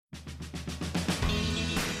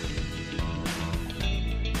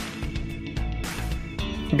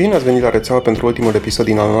Bine ați venit la rețeaua pentru ultimul episod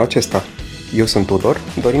din anul acesta. Eu sunt Tudor,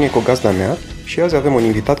 Dorin e co-gazda mea și azi avem un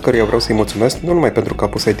invitat căruia vreau să-i mulțumesc nu numai pentru că a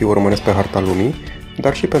pus IT-ul românesc pe harta lumii,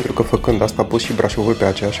 dar și pentru că făcând asta a pus și Brașovul pe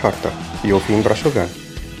aceeași hartă, eu fiind brașovean.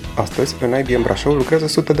 Astăzi, în IBM Brașov lucrează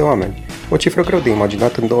sute de oameni, o cifră greu de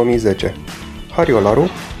imaginat în 2010. Harry Olaru,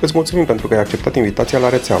 îți mulțumim pentru că ai acceptat invitația la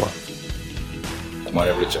rețeaua. Cu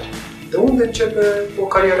mare plăcere. De unde începe o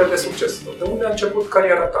carieră de succes? De unde a început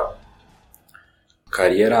cariera ta?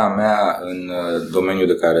 Cariera mea în domeniul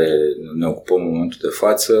de care ne ocupăm în momentul de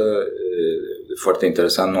față, foarte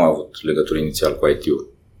interesant, nu a avut legătură inițial cu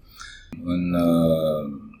IT-ul. În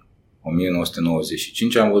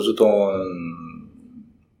 1995 am văzut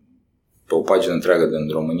pe o pagină întreagă din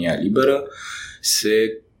România Liberă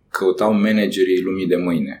se căutau managerii lumii de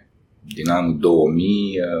mâine. Din anul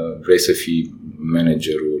 2000 vrei să fii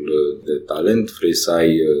managerul de talent, vrei să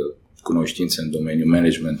ai cunoștințe în domeniul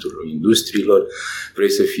managementului industriilor, vrei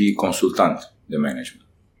să fii consultant de management.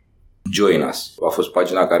 Join Us a fost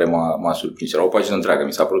pagina care m-a surprins. Era o pagină întreagă,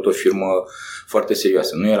 mi s-a părut o firmă foarte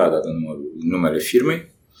serioasă. Nu era dat numele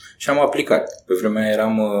firmei și am aplicat. Pe vremea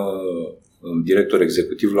eram director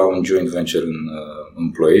executiv la un joint venture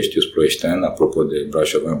în Ploiești. Eu sunt ploieștean, apropo de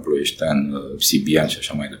brașovean, ploieștean, sibian și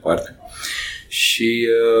așa mai departe. Și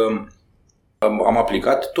am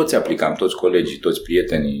aplicat, toți aplicam, toți colegii, toți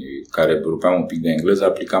prietenii care rupeam un pic de engleză,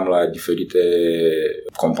 aplicam la diferite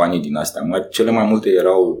companii din astea mari. Cele mai multe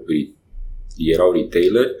erau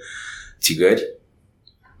retailer, țigări,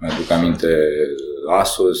 mi-aduc aminte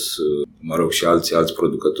Asos, și alți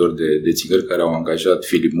producători de țigări care au angajat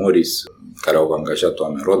Philip Morris, care au angajat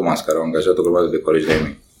oameni, Rodmans, care au angajat o grămadă de colegi de-ai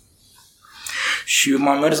mei. Și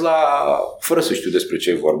m-am mers fără să știu despre ce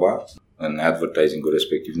e vorba, în advertising-ul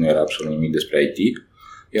respectiv nu era absolut nimic despre IT,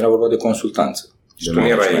 era vorba de consultanță. Și tu nu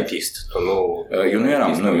erai IT-ist? Eu nu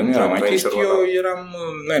eram IT-ist, eu eram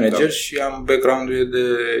manager și am background-ul de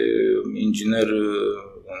inginer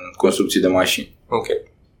în construcții de mașini. Ok.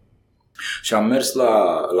 Și am mers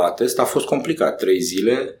la test, a fost complicat, 3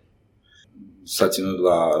 zile, s-a ținut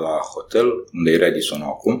la hotel, unde e Radisson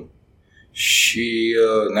acum, și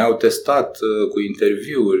ne-au testat cu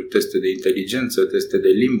interviuri, teste de inteligență, teste de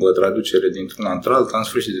limbă, traducere dintr-una într-alta. În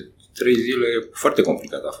sfârșit de 3 zile, foarte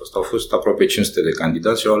complicat a fost. Au fost aproape 500 de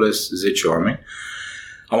candidați și au ales 10 oameni.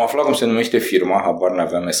 Am aflat cum se numește firma, habar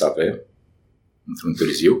n-aveam SAP, într-un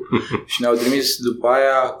târziu, și ne-au trimis după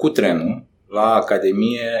aia cu trenul la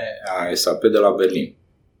Academie a SAP de la Berlin.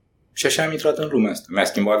 Și așa am intrat în lumea asta. Mi-a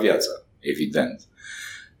schimbat viața, evident.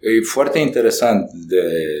 E foarte interesant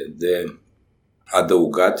de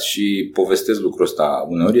adăugat și povestesc lucrul ăsta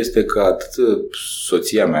uneori este că atât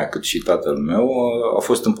soția mea cât și tatăl meu au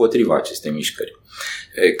fost împotriva acestei mișcări.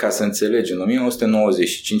 Ca să înțelegi, în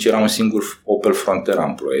 1995 era un singur Opel Frontera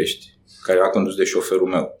în Ploiești, care era condus de șoferul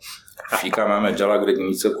meu. Fiica mea mergea la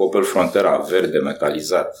grădiniță cu Opel Frontera, verde,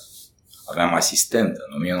 metalizat. Aveam asistentă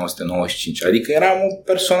în 1995, adică eram o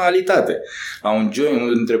personalitate. La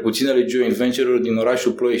unul dintre puținele joint venture-uri din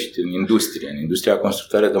orașul Ploiești, în industria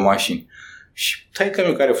constructoare de mașini. Și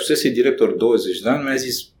taică-miu, care fusese director 20 de ani, mi-a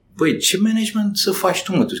zis: băi, ce management să faci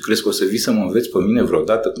tu, mă? Tu crezi că o să vii să mă înveți pe mine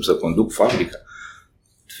vreodată cum să conduc fabrica?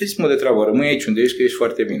 Vezi-mă de treabă, rămâi aici unde ești, că ești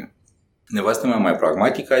foarte bine. Nevastă mea mai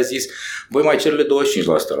pragmatică a zis: băi, mai cerele 25%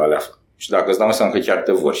 la leafă. Și dacă îți dau seama că chiar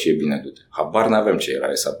te vor și e bine, du-te. Habar n-aveam ce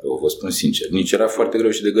era SAP, o vă spun sincer. Nici era foarte greu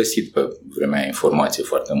și de găsit pe vremea aia informație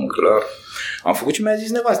foarte mult. Clar. Am făcut ce mi-a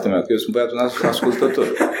zis nevastă mea, că eu sunt băiatul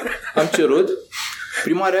ascultător. Am cerut.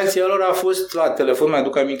 Prima reacție a lor a fost la telefon,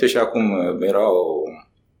 mi-aduc aminte și acum, era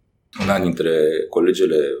una dintre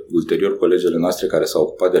ulterior colegele noastre care s-au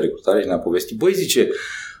ocupat de recrutare și ne-a povestit: băi, zice,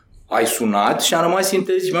 ai sunat și am rămas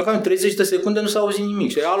interzis. Mi-a cam 30 de secunde, nu s-a auzit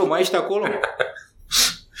nimic. Și alo, mai ești acolo?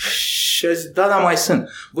 Și a zis: da, mai sunt.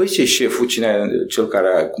 Băi, ce șeful, cel care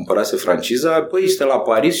a cumpărase franciza, băi, este la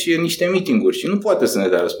Paris și e niște meeting-uri și nu poate să ne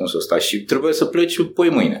dea răspunsul ăsta și trebuie să pleci poi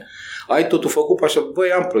mâine. Ai totul făcut așa?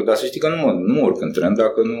 Băi, am plăcut, dar să știi că nu mă urc în tren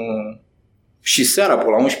dacă nu... Și seara, pe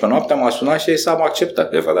la 11 noaptea, m-a sunat și s-am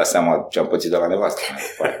acceptat. Vă dați seama ce am pățit de la nevastă.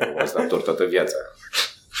 Asta dator toată viața.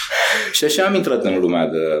 Și așa am intrat în lumea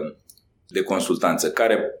de consultanță,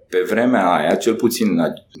 care pe vremea aia, cel puțin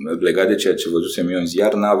legat de ceea ce văzusem eu în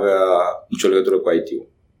ziar, n-avea nicio legătură cu IT-ul.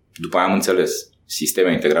 După aia am înțeles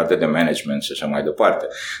sisteme integrate de management și așa mai departe.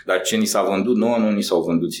 Dar ce ni s-a vândut nouă, nu ni s-au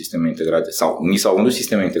vândut sisteme integrate, sau ni s-au vândut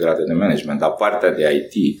sisteme integrate de management, dar partea de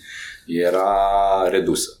IT era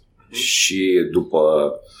redusă. Și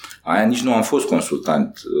după aia nici nu am fost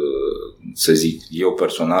consultant să zic, eu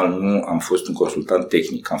personal nu am fost un consultant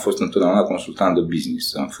tehnic, am fost întotdeauna consultant de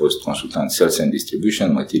business, am fost consultant Sales and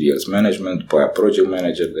Distribution, Materials Management, după aia Project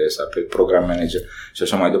Manager de SAP, Program Manager și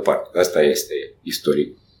așa mai departe. Asta este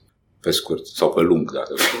istoric, pe scurt sau pe lung,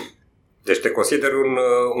 dacă vrei. Deci te consideri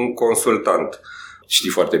un consultant. Știi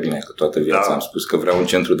foarte bine că toată viața am spus că vreau un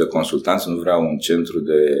centru de consultanți, nu vreau un centru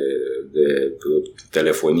de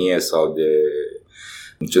telefonie sau de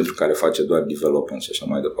un centru care face doar development și așa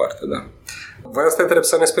mai departe, da. Vreau să te întreb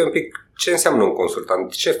să ne spui un pic ce înseamnă un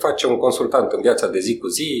consultant, ce face un consultant în viața de zi cu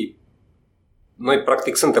zi. Noi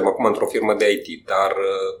practic suntem acum într-o firmă de IT, dar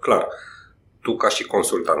clar, tu ca și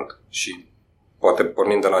consultant și poate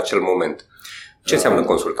pornind de la acel moment, ce înseamnă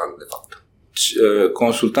consultant de fapt?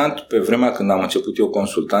 Consultant, pe vremea când am început eu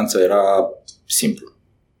consultanța, era simplu.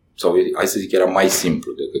 Sau hai să zic, era mai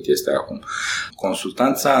simplu decât este acum.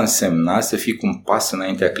 Consultanța însemna să fii cu un pas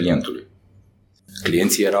înaintea clientului.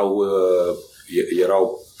 Clienții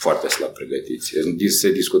erau foarte slab pregătiți.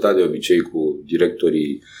 Se discuta de obicei cu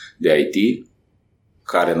directorii de IT,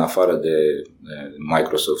 care în afară de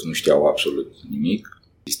Microsoft nu știau absolut nimic.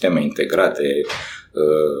 Sisteme integrate,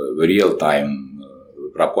 real-time,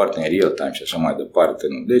 rapoarte în real-time și așa mai departe.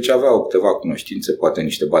 Deci aveau câteva cunoștințe, poate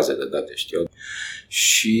niște baze de date știau.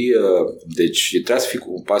 Și deci trebuia să fii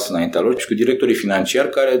cu un pas înaintea lor și cu directorii financiari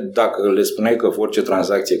care, dacă le spuneai că orice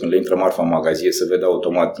tranzacție, când le intră marfa în magazie, se vedea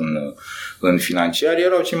automat în financiar,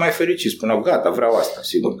 erau cei mai fericiți. Spuneau, gata, vreau asta,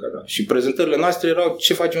 sigur că da. Și prezentările noastre erau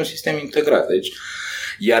ce face un sistem integrat. Deci,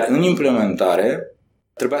 iar în implementare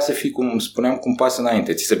trebuia să fii, cum spuneam, cu un pas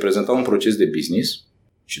înainte. Ți se prezenta un proces de business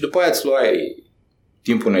și după aia îți luai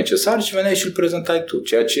timpul necesar și veneai și îl prezentai tu,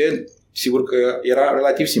 ceea ce sigur că era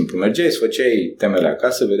relativ simplu. Mergeai, îți făceai temele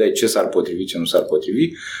acasă, vedeai ce s-ar potrivi, ce nu s-ar potrivi,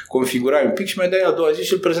 configurai un pic și mai dai a doua zi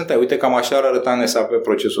și îl prezentai. Uite, cam așa ar arăta în SAP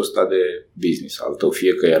procesul ăsta de business al tău,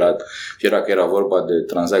 fie că era vorba de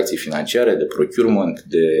tranzacții financiare, de procurement,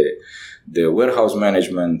 de warehouse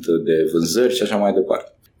management, de vânzări și așa mai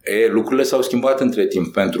departe. Lucrurile s-au schimbat între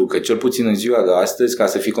timp, pentru că cel puțin în ziua de astăzi, ca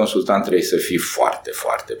să fii consultant, trebuie să fii foarte,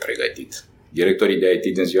 foarte pregătit. Directorii de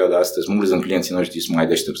IT din ziua de astăzi, mulți din clienții noștri sunt mai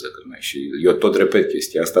deștepți decât noi și eu tot repet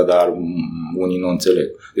chestia asta, dar unii nu înțeleg.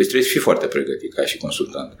 Deci trebuie să fii foarte pregătit ca și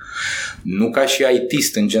consultant. Nu ca și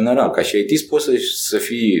IT-ist în general. Ca și IT-ist poți să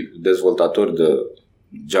fii dezvoltator de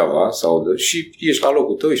Java și ești la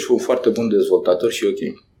locul tău, ești un foarte bun dezvoltator și ok.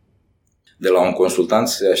 De la un consultant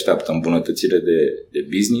se așteaptă îmbunătățire de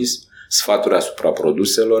business, sfaturi asupra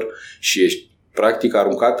produselor și ești practic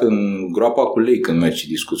aruncat în groapa cu lei când mergi și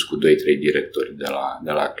discuți cu 2-3 directori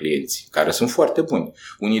de la clienți, care sunt foarte buni.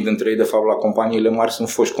 Unii dintre ei, de fapt, la companiile mari sunt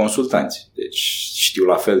foști consultanți. Deci știu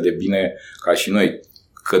la fel de bine ca și noi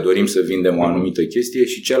că dorim să vindem o anumită chestie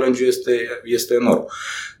și challenge-ul este enorm.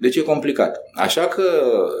 Deci e complicat. Așa că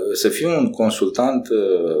să fii un consultant,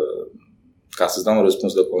 ca să-ți dau un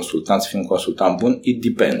răspuns de consultant, să fii un consultant bun, it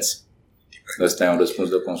depends. Ăsta e un răspuns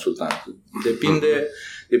de consultant.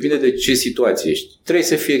 Depinde de ce situație ești. Trebuie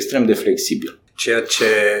să fii extrem de flexibil. Ceea ce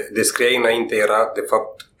descriai înainte era, de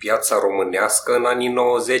fapt, piața românească în anii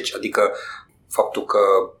 90, adică faptul că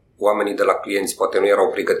oamenii de la clienți poate nu erau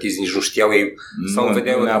pregătiți, nici nu știau ei sau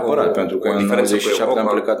vedeau nu neapărat, pentru că în 97 am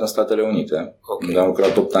plecat în Statele Unite. Okay. Am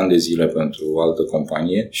lucrat 8 ani de zile pentru o altă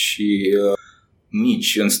companie și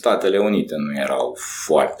nici în Statele Unite nu erau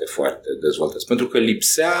foarte, foarte dezvoltați, pentru că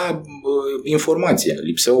lipsea informație,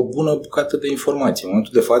 lipsea o bună bucată de informație. În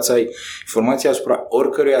momentul de față ai informație asupra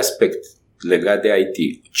oricărui aspect legat de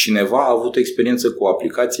IT. Cineva a avut experiență cu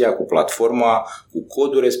aplicația, cu platforma, cu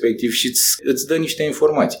codul respectiv și îți dă niște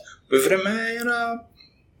informații. Pe vremea aia era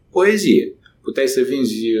poezie. Puteai să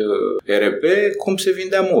vinzi ERP cum se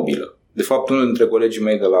vindea mobilă. De fapt, unul dintre colegii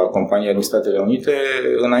mei de la compania din Statele Unite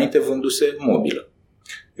înainte vânduse mobilă.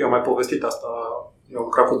 Eu am mai povestit asta. Eu am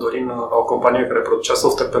lucrat cu Dorin la o companie care producea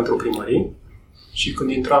software pentru primării și când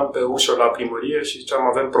intram pe ușă la primărie și ziceam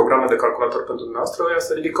avem programe de calculator pentru dumneavoastră, ăia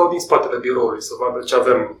se ridicau din spatele biroului să vadă ce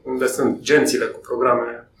avem, unde sunt gențile cu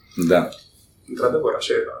programe. Da. Într-adevăr,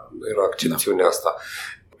 așa era accepțiunea asta.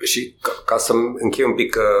 Și ca să închei un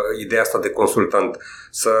pic ideea asta de consultant,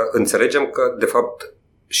 să înțelegem că, de fapt,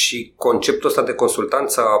 și conceptul ăsta de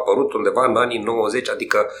consultanță a apărut undeva în anii 90,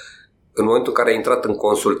 adică în momentul în care ai intrat în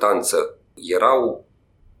consultanță, erau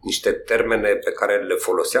niște termene pe care le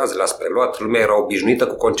foloseați, le-ați preluat, lumea era obișnuită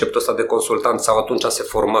cu conceptul ăsta de consultant sau atunci se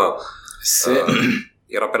forma?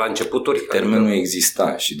 Era pe la începuturi? Termenul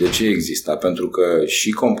exista. Și de ce exista? Pentru că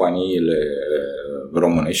și companiile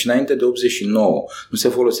române și înainte de 89 nu se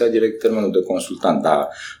folosea direct termenul de consultant,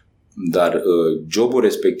 dar jobul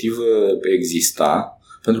respectiv exista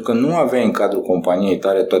Pentru că nu aveai în cadrul companiei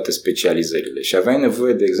tale toate specializările și aveai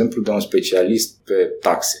nevoie, de exemplu, de un specialist pe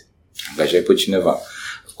taxe. Angajai pe cineva.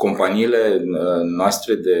 Companiile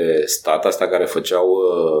noastre de stat, astea care făceau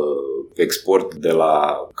export de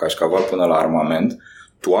la cașcaval până la armament,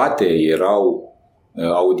 toate erau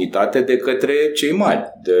auditate de către cei mari,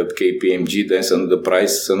 de KPMG, de Ernst & Price,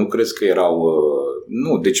 să nu crezi că erau...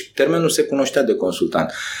 Nu, deci termenul se cunoștea de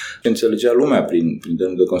consultant. Înțelegea lumea prin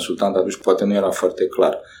termenul de consultant, atunci poate nu era foarte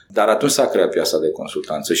clar. Dar atunci s-a creat piața de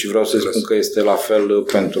consultanță și vreau să spun că este la fel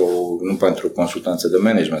nu pentru consultanță de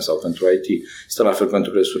management sau pentru IT, este la fel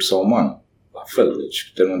pentru resursa umană. La fel,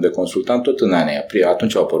 deci termenul de consultant tot în anii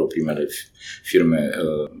atunci au apărut primele firme,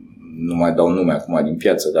 nu mai dau nume acum din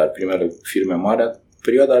piață, dar primele firme mari,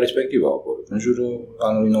 perioada respectivă au apărut, în jurul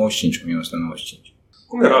anului 1995.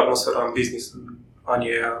 Cum era atmosfera în business în anii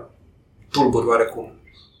aia tulburi oarecum?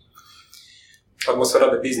 Atmosfera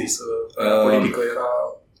de business politică era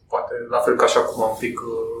poate la fel ca și acum un pic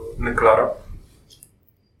neclară.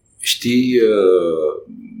 Știi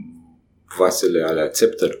vasele alea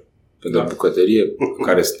Țepter de bucătărie,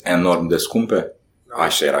 care sunt enorm de scumpe?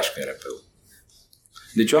 Așa era și pe RP-ul.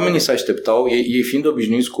 Deci oamenii se așteptau, ei fiind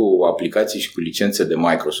obișnuiți cu aplicații și cu licențe de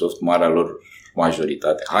Microsoft, marea lor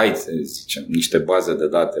majoritate, să zicem, niște baze de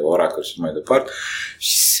date, Oracle și mai departe,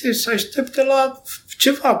 și se aștepte la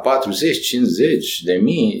ceva, 40-50 de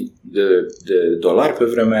mii de dolari pe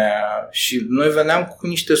vremea aia și noi veneam cu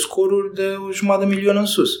niște scoruri de 500.000 în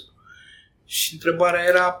sus. Și întrebarea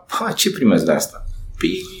era, ce primesc de asta?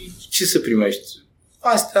 Păi, ce să primești?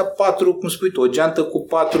 Astea 4, cum spui tu, o geantă cu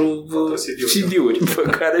 4 CD-uri pe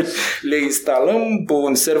care le instalăm pe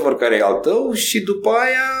un server care e al tău și după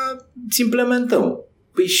aia îți implementăm.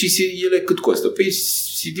 Păi și ele cât costă? Păi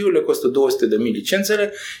CD-urile costă 200.000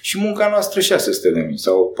 licențele și munca noastră 600.000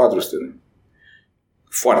 sau 400.000.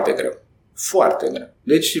 Foarte greu. Foarte greu.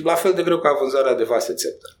 Deci la fel de greu ca vânzarea de vase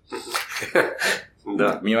Țepter.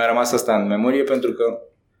 Da. Mie mi-a rămas asta în memorie pentru că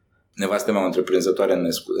nevastă mea o întreprinzătoare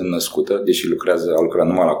născută, deși a lucrat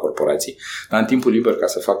numai la corporații, dar în timpul liber ca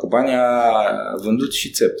să facă bani a vândut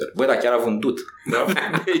și Țepter. Băi, dar chiar a vândut. Da.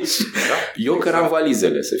 Deci, eu căram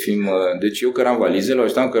valizele, să fim... Deci eu căram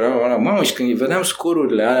valizele, mamă, și când vedeam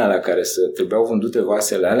scorurile alea la care trebuiau vândute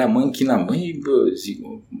vasele alea, mă închinam.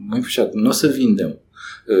 Nu o să vindem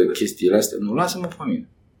chestiile astea. Nu, lasă-mă pe mine.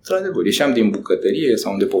 Într-adevăr, ieșeam din bucătărie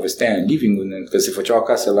sau unde povestea în living, că se făceau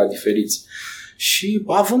acasă la diferiți. Și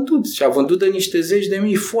a vândut de niște zeci de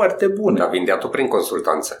mii foarte bune. Dar vindea tu prin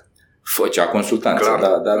consultanță. Făcea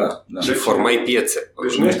consultanță, da. Și formai piețe.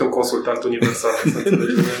 Deci nu ești un consultant universal.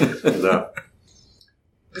 Da.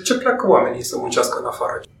 De ce pleacă oamenii să muncească în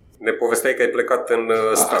afară? Ne povesteai că ai plecat în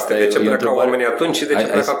state. De ce plecau oamenii atunci și de ce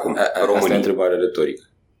plecă acum? Asta e o întrebare retorică.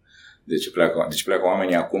 De ce pleacă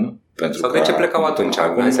oamenii acum? Sau de ce plecau atunci?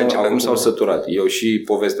 Acum s-au săturat. Eu și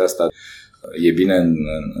povestea asta. E bine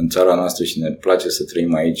în țara noastră și ne place să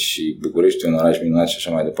trăim aici și București e un oraș minunat și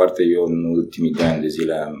așa mai departe. Eu în ultimii 2 ani de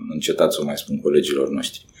zile am încetat să o mai spun colegilor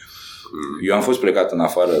noștri. Eu am fost plecat în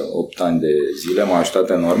afară 8 ani de zile, m-a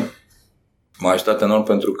ajutat enorm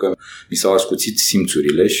pentru că mi s-au ascuțit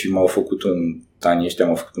simțurile și m-au făcut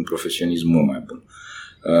m-au făcut un profesionism mult mai bun.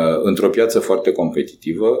 Într-o piață foarte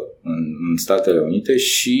competitivă în Statele Unite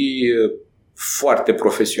și foarte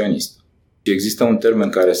profesionist. Există un termen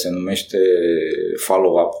care se numește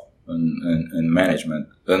follow-up în management.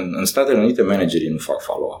 În Statele Unite managerii nu fac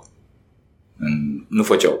follow-up. Nu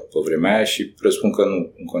făceau pe vremea aia și presupun că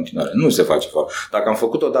nu în continuare. Nu se face follow-up. Dacă am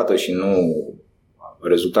făcut o dată și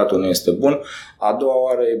rezultatul nu este bun, a doua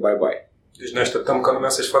oară e bye-bye. Deci ne așteptăm ca lumea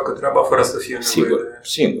să-și facă treaba fără să fie nevoie de...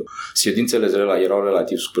 Sigur. Ședințele erau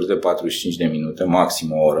relativ scurte, 45 de minute,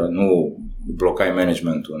 maxim o oră. Nu blocai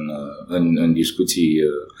managementul în discuții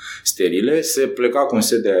sterile. Se pleca cu un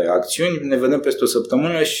set de acțiuni, ne vedem peste o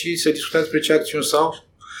săptămână și se discuta despre ce acțiuni s-au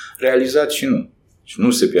realizat și nu. Și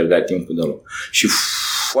nu se pierdea timpul deloc. Și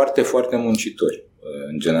foarte, foarte muncitori,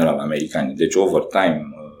 în general, americani. Deci overtime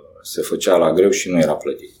se făcea la greu și nu era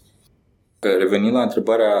plătit. Revenind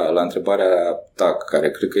la întrebarea ta,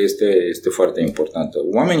 care cred că este foarte importantă.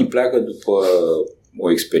 Oamenii pleacă după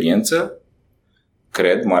o experiență,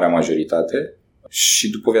 cred, marea majoritate, și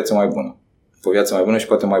după o viață mai bună. După o viață mai bună și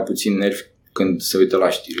poate mai puțin nervi când se uită la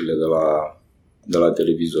știrile de la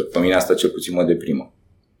televizor. Pe mine asta cel puțin mă deprimă.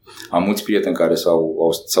 Am mulți prieteni care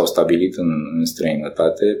s-au stabilit în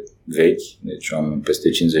străinătate, vechi, deci am peste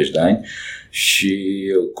 50 de ani, și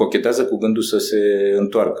cochetează cu gândul să se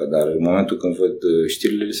întoarcă, dar în momentul când văd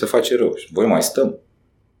știrile, li se face rău. Voi mai stăm?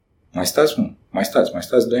 Mai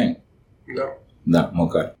stați 2 ani. Da. Da,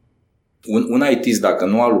 măcar. Un IT-ist, dacă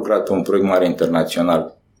nu a lucrat pe un proiect mare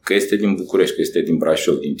internațional că este din București, că este din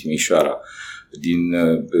Brașov, din Timișoara, din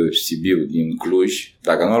Sibiu, din Cluj,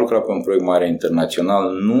 dacă nu a lucrat pe un proiect mare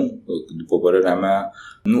internațional, nu, după părerea mea,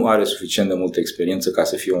 nu are suficient de multă experiență ca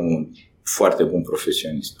să fie un foarte bun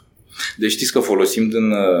profesionist. Deci știți că folosim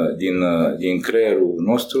din creierul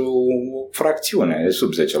nostru o fracțiune,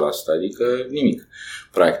 sub 10%, adică nimic,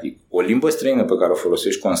 practic. O limbă străină pe care o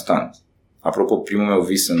folosești constant. Apropo, primul meu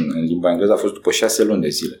vis în limba engleză a fost după 6 luni de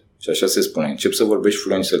zile. Și așa se spune, încep să vorbești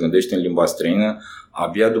fluent și să gândești în limba străină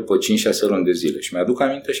abia după 5-6 luni de zile. Și mi-aduc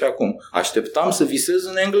aminte și acum. Așteptam să visez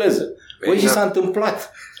în engleză. Păi și s-a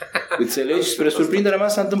întâmplat. Înțelegi? Spre surprinderea mea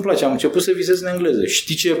s-a întâmplat și am început să visez în engleză.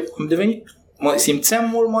 Știi ce? Am devenit, mă simțeam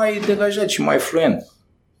mult mai degajat și mai fluent.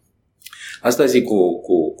 Asta zic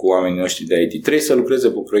cu oamenii noștri de IT. Trebuie să lucreze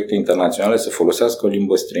pe proiecte internaționale, să folosească o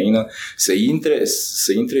limbă străină, să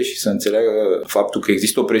intre și să înțeleagă faptul că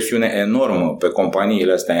există o presiune enormă pe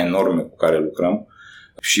companiile astea enorme cu care lucrăm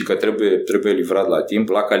și că trebuie livrat la timp,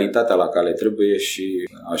 la calitatea la care trebuie și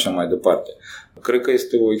așa mai departe. Cred că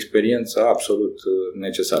este o experiență absolut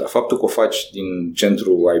necesară. Faptul că o faci din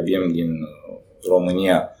centrul IBM din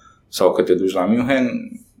România sau că te duci la München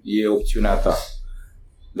e opțiunea ta.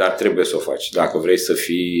 Dar trebuie să o faci. Dacă vrei să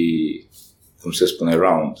fii, cum se spune,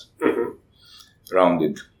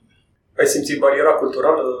 rounded. Ai simțit bariera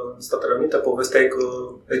culturală în Statele Unite? Povesteai că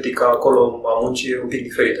etica acolo a muncii e un pic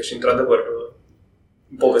diferită și, într-adevăr,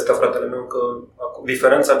 povestea fratele meu că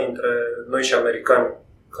diferența dintre noi și americani,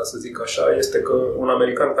 ca să zic așa, este că un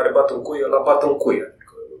american care bate în cuie, ăla bate în cuie.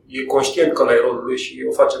 E conștient că ăla e rolul lui și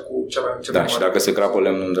o face cu cea mai mare. Și dacă se crapă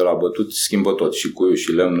lemnul de la bătut, schimbă tot, și cuiul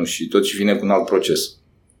și lemnul și tot, și vine cu un alt proces.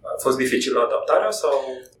 A fost dificil adaptarea sau?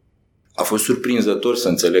 A fost surprinzător să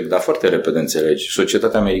înțeleg, dar foarte repede înțelegi,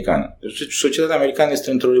 societatea americană. Societatea americană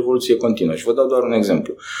este într-o revoluție continuă și vă dau doar un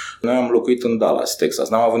exemplu. Noi am locuit în Dallas, Texas,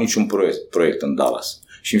 n-am avut niciun proiect în Dallas.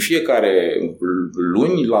 Și în fiecare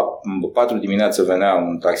luni, la 4 dimineață venea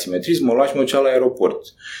un taximetrist, mă lua și mă ducea la aeroport.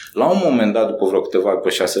 La un moment dat, după vreo câteva, pe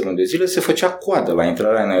 6 luni de zile, se făcea coadă la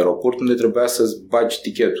intrarea în aeroport, unde trebuia să-ți bagi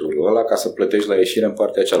tichetul ăla ca să plătești la ieșire în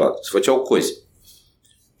partea cealaltă. Se făceau cozi.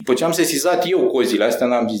 După ce am sesizat eu cozile astea,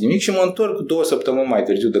 n-am zis nimic și mă întorc 2 săptămâni mai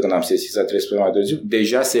târziu, de când am sesizat 3 săptămâni mai târziu,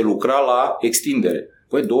 deja se lucra la extindere.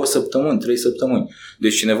 Păi 2 săptămâni, 3 săptămâni.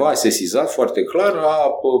 Deci cineva a sesizat foarte clar,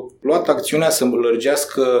 a luat acțiunea să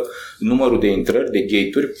lărgească numărul de intrări, de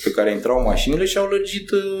gate-uri pe care intrau mașinile și au lărgit.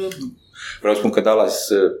 Vreau să spun că Dallas,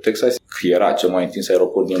 Texas, era cel mai întins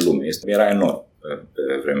aeroport din lume. Era enorm pe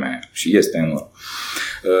vremea aia și este enorm.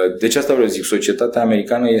 Deci asta vreau să zic, societatea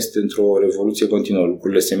americană este într-o revoluție continuă,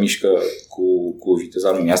 lucrurile se mișcă cu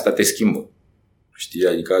viteza lumii, asta te schimbă. Știi?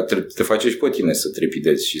 Adică te face și pe tine să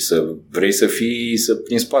trepidezi și să vrei să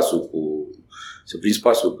prinzi pasul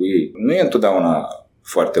cu ei. Nu e întotdeauna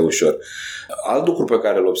foarte ușor. Alt lucru pe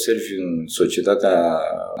care îl observi în societatea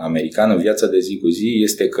americană, în viața de zi cu zi,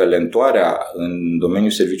 este că lentoarea în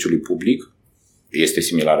domeniul serviciului public este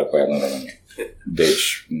similară cu aia din România.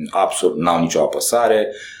 Deci, absolut, n-au nicio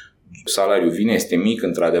apăsare, salariul vine, este mic,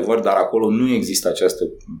 într-adevăr, dar acolo nu există această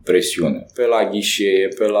presiune. Pe la ghișee,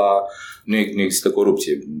 nu există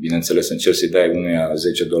corupție. Bineînțeles, încerci să-i dai unuia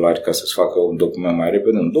 $10 ca să-ți facă un document mai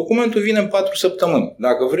repede. Documentul vine în 4 săptămâni.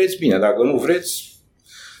 Dacă vreți, bine. Dacă nu vreți,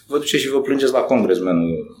 vă duceți și vă plângeți la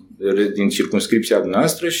congresmenul din circumscripția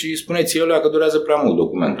noastră și spuneți eluia că durează prea mult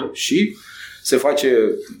documentul. Și se face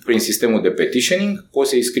prin sistemul de petitioning, poți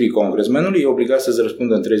să-i scrii congresmenului, e obligat să-ți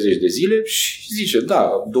răspundă în 30 de zile și zice,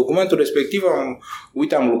 da, documentul respectiv,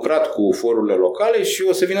 am lucrat cu forurile locale și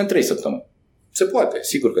o să vină în 3 săptămâni. Se poate,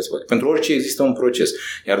 sigur că se poate. Pentru orice există un proces.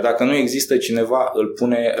 Iar dacă nu există, cineva îl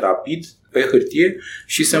pune rapid pe hârtie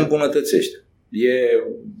și se îmbunătățește. E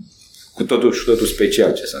cu totul și totul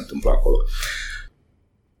special ce se întâmplă acolo.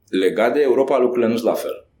 Legat de Europa, lucrurile nu sunt la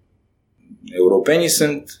fel. Europenii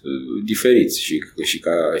sunt diferiți și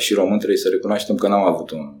ca și români trebuie să recunoaștem că n-am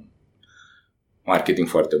avut un marketing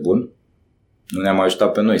foarte bun. Nu ne-am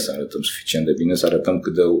ajutat pe noi să arătăm suficient de bine, să arătăm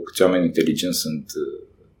câți oameni inteligenți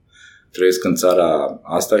trăiesc în țara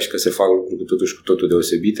asta și că se fac lucruri cu totul și cu totul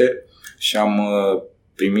deosebite și am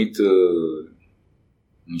primit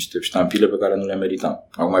niște ștampile pe care nu le meritam.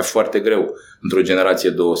 Acum e foarte greu într-o generație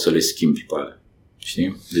 2 să le schimbi pe alea.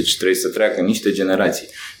 Știi? Deci trebuie să treacă niște generații.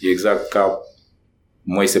 E exact ca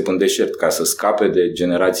Moise în deșert, ca să scape de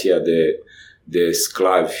generația de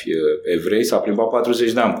sclavi evrei, s-a plimbat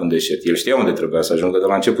 40 de ani în deșert. El știa unde trebuia să ajungă de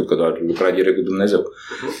la început, că doar lucra direct cu Dumnezeu.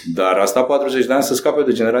 Dar a stat 40 de ani să scape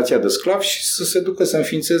de generația de sclavi și să se ducă să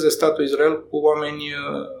înființeze statul Israel cu oameni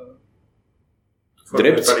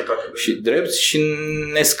drepți și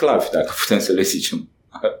nesclavi, dacă putem să le zicem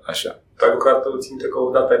așa. ai lucrat, țin că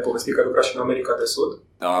odată ai povestit că ai lucrat și în America de Sud?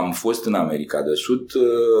 Am fost în America de Sud,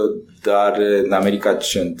 dar în America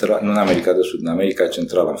Centrală, nu în America de Sud, în America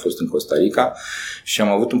Centrală am fost în Costa Rica și am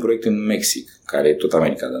avut un proiect în Mexic, care e tot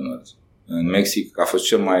America de Nord. În Mexic a fost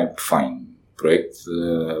cel mai fain proiect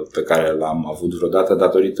pe care l-am avut vreodată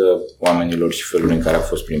datorită oamenilor și felului în care a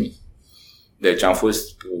fost primit. Deci am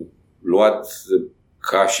fost luat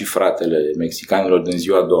ca și fratele mexicanilor din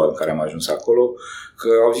ziua a doua în care am ajuns acolo, că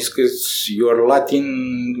au zis că you're Latin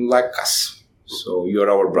like us, so you're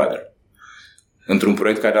our brother. Într-un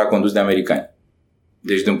proiect care era condus de americani.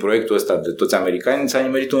 Deci din proiectul ăsta de toți americani s-a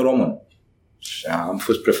nimerit un român. Și am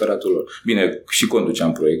fost preferatul lor. Bine, și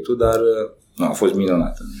conduceam proiectul, dar nu, a fost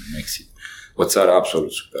minunat în Mexic. O țară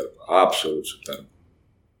absolut superbă, absolut superbă.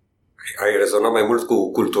 Ai rezonat mai mult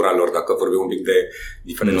cu cultura lor, dacă vorbim un pic de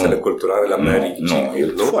diferențele culturale la Americii. Nu, e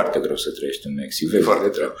foarte greu să trăiești în Mexic. Foarte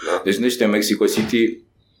greu. Da. Deci gândește, în Mexico City,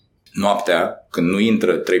 noaptea, când nu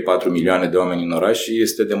intră 3-4 milioane de oameni în oraș,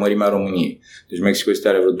 este de mărimea României. Deci Mexico City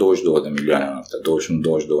are vreo 22 de milioane noaptea,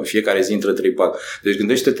 21-22. În fiecare zi intră 3-4. Deci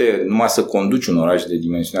gândește-te numai să conduci un oraș de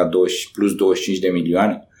dimensiunea 20 plus 25 de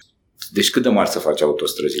milioane. Deci cât de mari să faci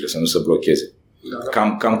autostrăzile, să nu se blocheze.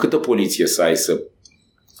 Da. Cam câtă poliție să ai,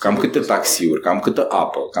 cam câte taxiuri, cam câtă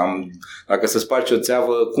apă, dacă să spargi o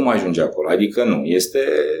țeavă, cum ajunge acolo? Adică nu,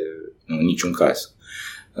 în niciun caz.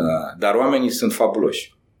 Dar oamenii sunt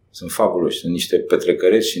fabuloși. Sunt niște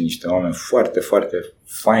petrecăreți și niște oameni foarte, foarte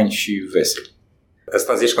faini și veseli.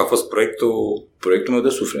 Asta zici că a fost proiectul meu de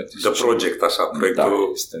suflet. De project, așa, proiectul...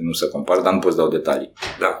 Da, nu se compară, dar nu poți dau detalii.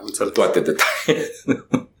 Da, înțeleg. Toate detalii.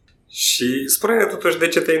 Și spune-ne totuși de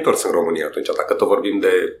ce te-ai întors în România atunci, dacă tot vorbim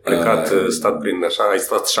de plecat, stat prin așa, ai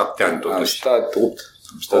stat 7 ani totuși. Am stat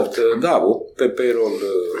 8. Da, pe payroll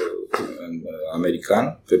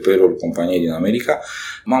american, pe payroll companiei din America.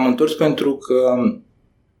 M-am întors pentru că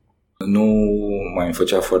nu mai îmi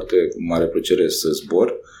făcea foarte mare plăcere să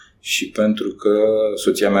zbor și pentru că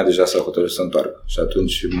soția mea deja s-a hotărât să se întoarcă. Și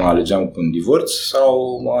atunci mă alegeam cu un divorț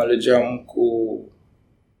sau mă alegeam cu...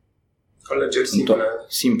 Alegeri simple.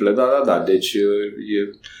 Simple, da. Deci e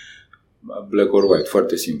black or white,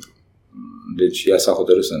 foarte simplu. Deci ea s-a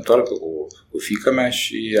hotărât să se întoarcă cu fiica mea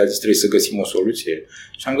și a zis trebuie să găsim o soluție.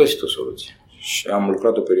 Și am găsit o soluție. Și am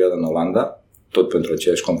lucrat o perioadă în Olanda, tot pentru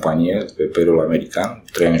aceeași companie, pe payroll american,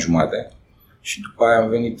 3 ani jumate. Și după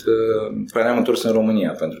aia ne-am întors în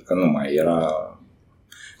România, pentru că nu mai era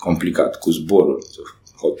complicat cu zborul,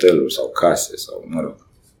 hoteluri sau case sau, mă rog.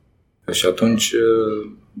 Și atunci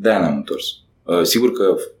de-aia ne-am întors. Sigur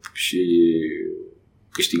că și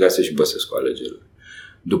câștigase și Băsescu alegerile.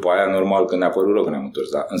 După aia, normal, că ne-a părut rău că ne-am întors.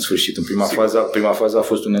 Dar, în sfârșit, în prima fază a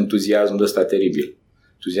fost un entuziasm de ăsta teribil.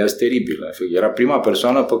 Entuziasm teribil. Era prima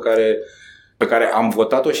persoană pe care am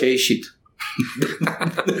votat-o și a ieșit.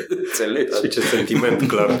 Înțelegi? Ce sentiment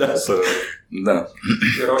clar. Da.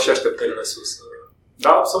 Erau și așteptările sus.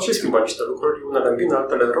 Da, s-au și schimbat niște lucruri, unele în bine,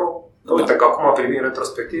 altele în rău. Dar uite că acum, privind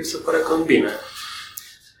retrospectiv, se pare că în bine.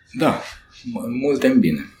 Da, multe în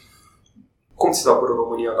bine. Cum ți s-a părut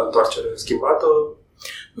România la întoarcere schimbată?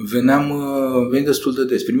 Venim destul de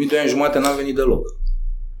des. Primii 2 ani jumate n-am venit deloc.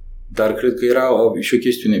 Dar cred că era și o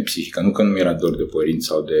chestiune psihică. Nu că nu mi-era dor de părinți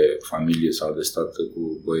sau de familie sau de stat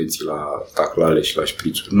cu băieții la taclale și la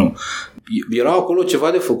șprițuri. Nu. Era acolo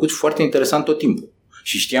ceva de făcut foarte interesant tot timpul.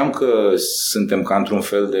 Și știam că suntem ca într-un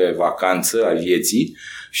fel de vacanță a vieții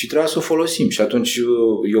și trebuia să o folosim. Și atunci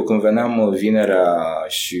eu când veneam vinerea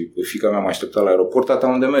și fiica mea mă aștepta la aeroport, tata,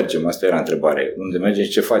 unde mergem? Asta era întrebarea. Unde mergem și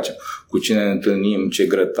ce facem? Cu cine ne întâlnim? Ce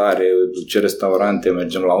grătare? Ce restaurante?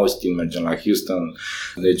 Mergem la Austin? Mergem la Houston?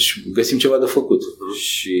 Deci găsim ceva de făcut.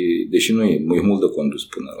 Și deși nu e mult de condus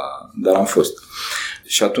dar am fost.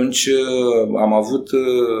 Și atunci am avut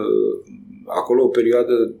acolo o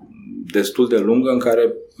perioadă destul de lungă în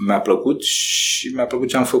care mi-a plăcut și mi-a plăcut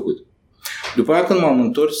ce am făcut. După aia când m-am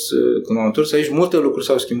întors aici, multe lucruri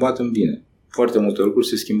s-au schimbat în bine. Foarte multe lucruri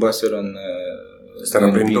se schimbaseră în Asta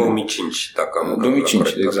era prin 2005, dacă am 2005,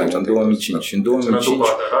 corect, exact, în 2005. În 2005.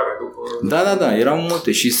 Da, erau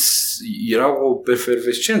multe și era o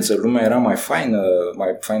efervescență, lumea era mai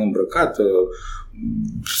fain îmbrăcată.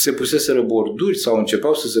 Se puseseră borduri sau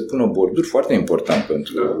începeau să se pună borduri, foarte important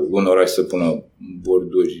pentru un oraș să pună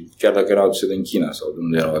borduri, chiar dacă erau aduse din China sau de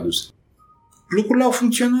unde erau aduse. Lucrurile au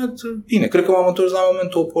funcționat bine. Cred că m-am întors la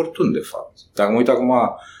momentul oportun, de fapt. Dacă mă uit acum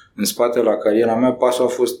în spate la cariera mea, pasul a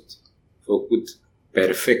fost făcut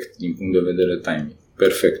perfect din punct de vedere timing.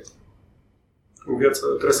 Perfect. În viață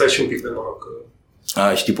trebuie să ai și un pic de noroc.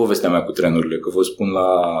 Știi povestea mea cu trenurile, că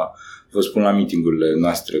vă spun la meeting-urile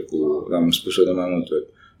noastre, am spus-o de mai multe ori.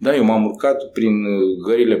 Da, eu m-am urcat prin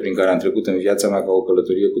gările prin care am trecut în viața mea ca o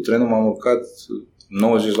călătorie cu trenul, m-am urcat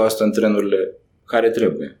 90% în trenurile care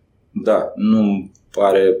trebuie. Da, nu-mi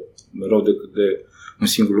pare rău decât de un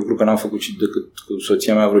singur lucru, că n-am făcut decât cu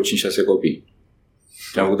soția mea vreo 5-6 copii.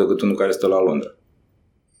 N-am făcut decât unul care stă la Londra.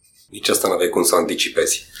 Nici asta n-aveai cum să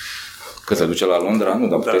anticipezi. Că se duce la Londra? Nu,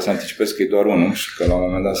 dar puteai să anticipezi că e doar unul și că la un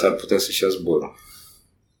moment dat s-ar putea să-și ia zborul.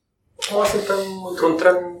 Acum suntem într-un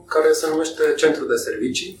tren care se numește Centru de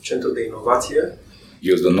Servicii, Centru de Inovație.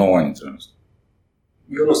 Eu sunt de 9 ani în trenul ăsta.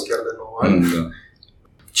 Eu nu sunt chiar de 9 ani. Da.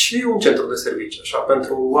 Și e un centru de servicii, așa,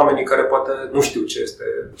 pentru oamenii care poate nu știu ce este,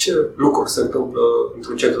 ce lucruri se întâmplă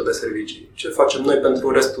într-un centru de servicii, ce facem noi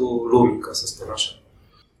pentru restul lumii, ca să spun așa.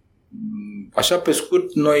 Așa, pe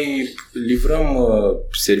scurt, noi livrăm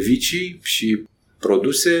servicii și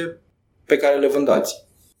produse pe care le vândați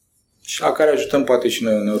și la care ajutăm poate și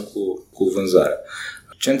noi uneori cu vânzarea.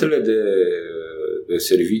 Centrele de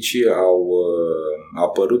servicii au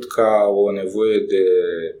apărut ca o nevoie de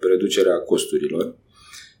reducere a costurilor.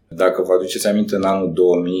 Dacă vă aduceți aminte, în anul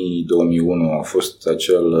 2000-2001 a fost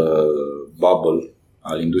acel bubble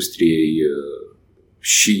al industriei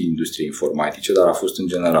și industriei informatice, dar a fost în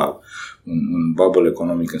general un bubble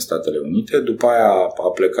economic în Statele Unite. După aia a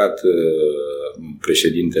plecat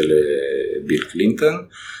președintele Bill Clinton,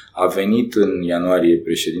 a venit în ianuarie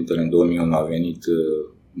președintele, în 2001 a venit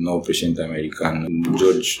nou președinte american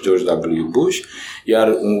George W. Bush, iar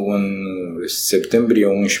în septembrie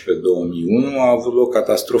 11 2001 a avut loc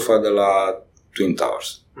catastrofa de la Twin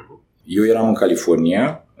Towers. Eu eram în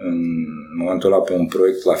California, în momentul ăla pe un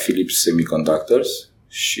proiect la Philips Semiconductors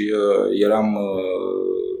și eram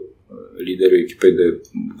liderul echipei de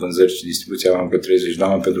vânzări și distribuție, aveam vreo 30 de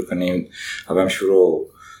oameni pentru că aveam și vreo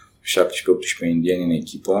 17-18 indieni în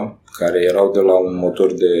echipă care erau de la un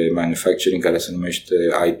motor de manufacturing care se numește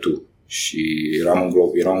i2 și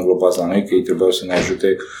erau înglobați la noi că ei trebuiau să ne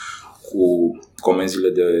ajute cu comenzile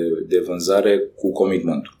de vânzare, cu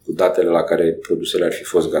commitment, cu datele la care produsele ar fi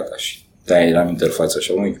fost gata și de-aia eram interfață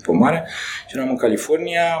așa, o echipă mare și eram în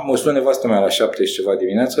California, mă sună nevastă mea la 7 și ceva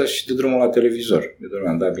dimineața și de drumul la televizor. Eu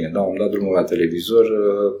dormeam, da, bine, am dat drumul la televizor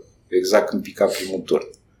exact când pica primul turn.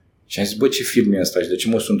 Și am zis, bă, ce film e ăsta și de ce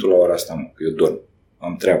mă sun tu la ora asta, mă? Că eu dorm,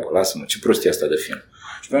 am treabă, lasă-mă, ce prostie asta de film.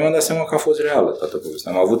 Și pe mi-am dat seama că a fost reală toată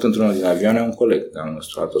povestea. Am avut într-unul din avioane un coleg de-al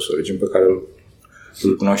nostru, Atos Origin, pe care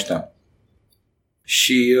îl cunoșteam.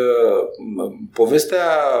 Și povestea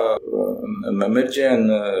merge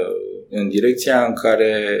în direcția în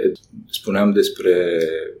care spuneam despre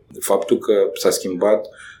faptul că s-a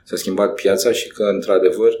schimbat piața și că,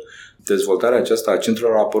 într-adevăr, dezvoltarea aceasta a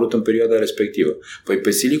centrelor a apărut în perioada respectivă. Păi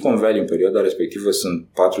pe Silicon Valley, în perioada respectivă, sunt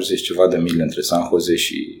 40 ceva de mile între San Jose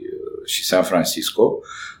și San Francisco.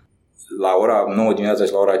 La ora 9 dimineața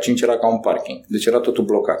și la ora 5 era ca un parking. Deci era totul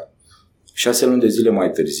blocat. 6 luni de zile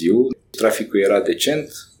mai târziu, traficul era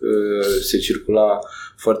decent, se circula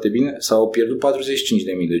foarte bine, s-au pierdut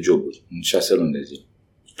 45.000 de joburi în 6 luni de zile.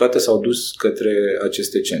 Toate s-au dus către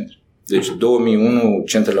aceste centre. Deci 2001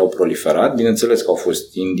 centrele au proliferat, bineînțeles că au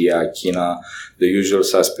fost India, China, the usual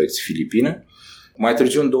suspects, Filipine. Mai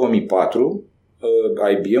târziu, în 2004,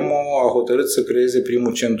 IBM a hotărât să creeze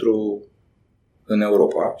primul centru în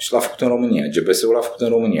Europa și l-a făcut în România. GBS-ul l-a făcut în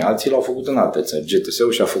România, alții l-au făcut în alte țări.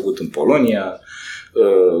 GTS-ul și-a făcut în Polonia,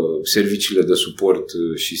 serviciile de suport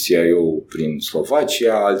și CIO prin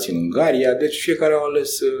Slovacia, alții în Ungaria, deci fiecare au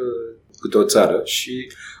ales câte o țară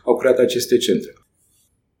și au creat aceste centre.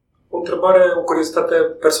 O întrebare, o curiozitate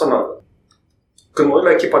personală. Când mă uit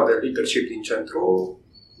la echipa de leadership din centru,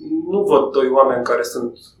 nu văd doi oameni care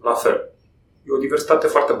sunt la fel. E o diversitate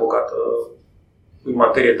foarte bogată în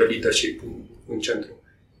materie de leadership în centru.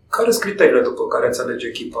 Care sunt criteriile după care îți alegi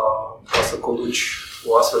echipa ca să conduci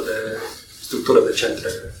o astfel de structură de centre?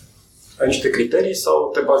 Ai niște criterii sau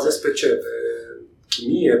te bazezi pe ce? Pe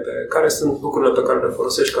chimie? Pe care sunt lucrurile pe care le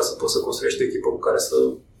folosești ca să poți să construiești o echipă cu care să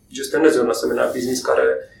gestionezi un asemenea business care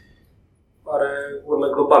are urme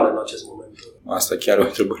globale în acest moment? Asta chiar e o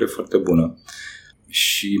întrebare foarte bună.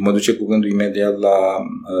 Și mă duce cu gândul imediat la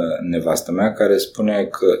nevastă mea care spune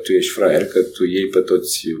că tu ești fraier, că tu iei pe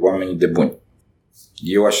toți oamenii de buni.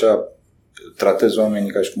 Eu așa tratez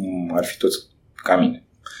oamenii ca și cum ar fi toți ca mine.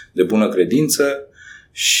 De bună credință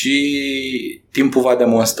și timpul va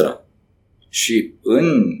demonstra. Și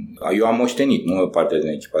eu am moștenit, nu parte din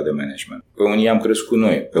echipa de management. Pe unii i-am crescut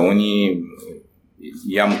noi, pe unii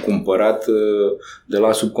i-am cumpărat de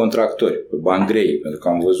la subcontractori, pe bani grei, pentru că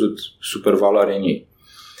am văzut super valoare în ei.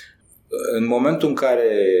 În momentul în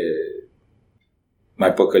care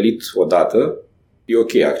m-ai păcălit odată, e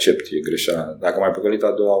ok, accept, e greșeală. Dacă m-ai păcălit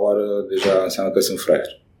a doua oară, deja înseamnă că sunt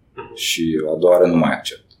fraier. Și a doua oară nu mai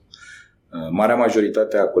accept. Marea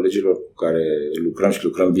majoritate a colegilor cu care lucrăm și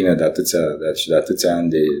lucrăm bine de atâția ani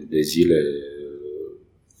de zile,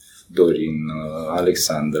 Dorin,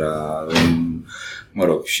 Alexandra, mă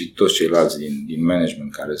rog, și toți ceilalți din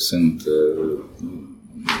management care sunt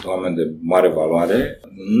oameni de mare valoare,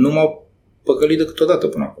 nu m-au păcălit decât o dată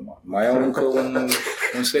până acum. Mai au încă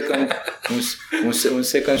un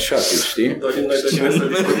second shot, știi? Dorin, noi de cine să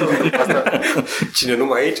discutăm asta. Cine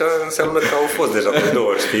numai aici înseamnă că au fost deja pe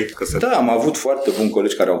două, știi? Da, am avut foarte buni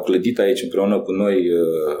colegi care au clădit aici împreună cu noi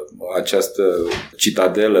această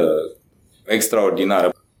citadelă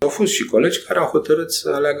extraordinară. Au fost și colegi care au hotărât să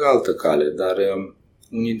aleagă altă cale, dar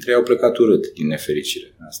unii dintre ei au plecat urât, din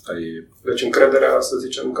nefericire. Asta e... Deci încrederea, să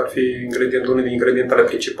zicem, că ar fi unul din ingredientele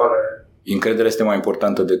principale. Încrederea este mai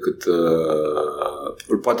importantă decât,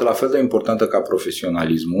 poate la fel de importantă ca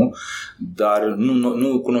profesionalismul, dar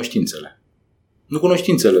nu cunoștințele. Nu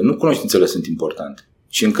cunoștințele sunt importante,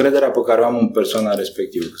 ci încrederea pe care o am în persoana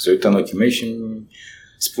respectivă. Că se uită în ochii mei și îmi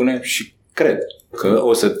spune și cred că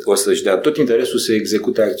o să-și dea tot interesul să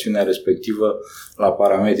execute acțiunea respectivă la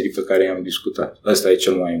parametrii pe care i-am discutat. Ăsta e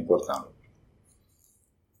cel mai important.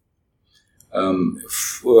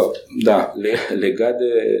 Da,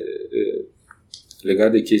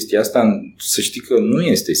 legat de chestia asta, să știi că nu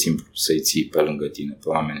este simplu să-i ții pe lângă tine, pe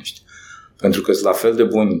oamenii ăștia. Pentru că sunt la fel de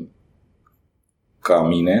buni ca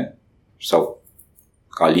mine sau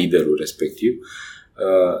ca liderul respectiv.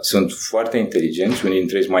 Sunt foarte inteligenți, unii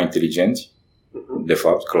dintre ei sunt mai inteligenți, de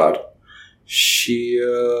fapt, clar. Și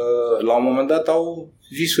la un moment dat au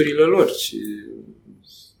visurile lor și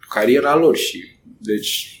cariera lor și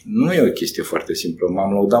deci nu e o chestie foarte simplă.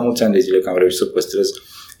 M-am lăudat mulți ani de zile că am reușit să păstrez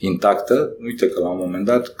intactă. Uite că la un moment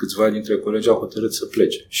dat câțiva dintre colegi au hotărât să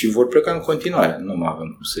plece și vor pleca în continuare. Nu mai avem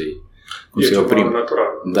cum să-i oprim. Natural.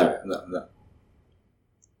 Da.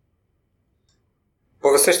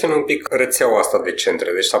 Povestește-ne un pic rețeaua asta de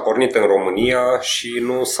centre. Deci s-a pornit în România și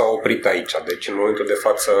nu s-a oprit aici. Deci în momentul de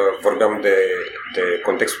față vorbeam de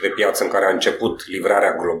contextul de piață în care a început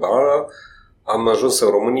livrarea globală. Am ajuns în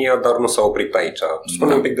România, dar nu s-a oprit aici.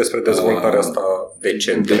 Spune un pic despre dezvoltarea asta de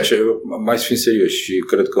centre. Deci, mai să fim serioși și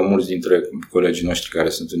cred că mulți dintre colegii noștri care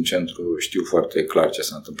sunt în centru știu foarte clar ce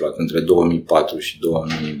s-a întâmplat între 2004 și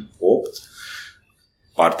 2008.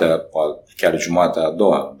 Chiar jumatea a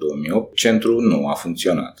doua, 2008, centrul nu a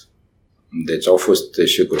funcționat. Deci au fost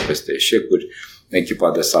eșecuri peste eșecuri,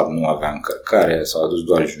 echipa de SAP nu avea încărcare, s-au adus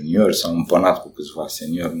doar juniori, s-au împănat cu câțiva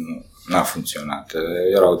seniori, n-a funcționat.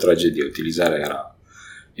 Era o tragedie, utilizarea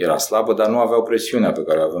era slabă, dar nu aveau presiunea pe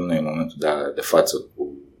care o avem noi în momentul de față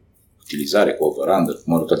cu utilizare, cu overrun,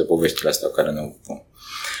 cu toate poveștile astea care ne ocupăm.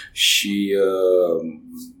 Și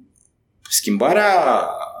schimbarea,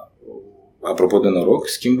 apropo de noroc,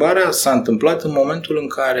 schimbarea s-a întâmplat în momentul în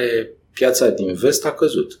care piața din vest a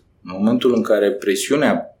căzut. În momentul în care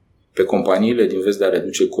presiunea pe companiile din vest de a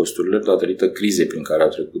reduce costurile datorită crizei prin care au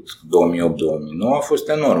trecut 2008-2009 a fost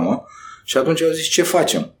enormă și atunci au zis ce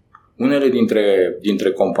facem? Unele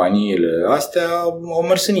dintre companiile astea au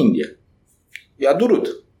mers în India. I-a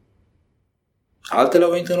durut. Altele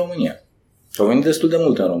au venit în România. Și au venit destul de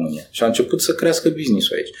mult în România. Și a început să crească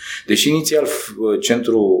business-ul aici. Deși inițial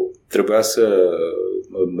centrul trebuia să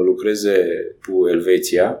lucreze cu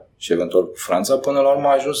Elveția și eventual cu Franța, până la urmă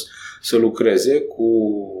a ajuns să lucreze cu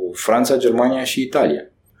Franța, Germania și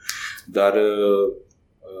Italia. Dar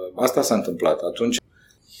asta s-a întâmplat. Atunci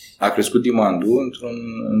a crescut demand-ul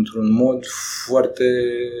într-un mod foarte,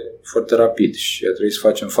 foarte rapid și a trebuit să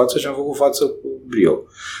facem față și am făcut față cu brio.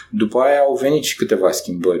 După aia au venit și câteva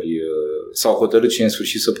schimbări. S-au hotărât și în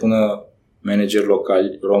sfârșit să pună manageri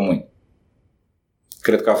locali români.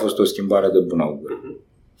 Cred că a fost o schimbare de bun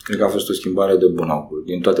augur.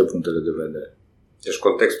 Din toate punctele de vedere. Deci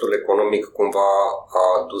contextul economic cumva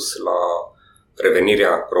a dus la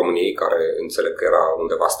revenirea României, care înțeleg că era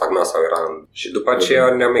undeva stagnat sau era... Și după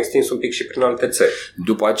aceea ne-am extins un pic și prin alte țări.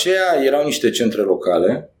 După aceea erau niște centre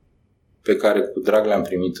locale pe care cu drag le-am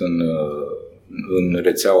primit în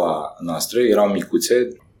rețeaua noastră, erau micuțe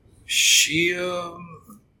și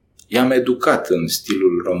i-am educat în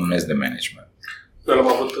stilul românesc de management. Noi l-am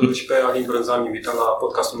avut și pe Alin Brânzan invitat la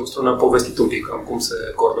podcastul nostru, ne-a povestit un pic cum se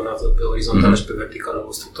coordonează pe orizontală și pe verticală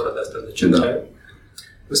o structură de astea de centre.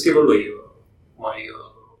 În stilul lui mai,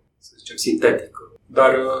 să zicem, sintetic.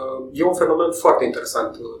 Dar e un fenomen foarte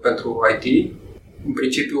interesant pentru IT. În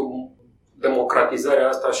principiu, democratizarea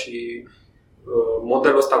asta și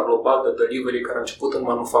modelul ăsta global de delivery care a început în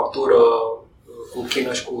manufactură cu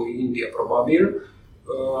China și cu India, probabil,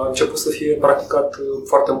 a început să fie practicat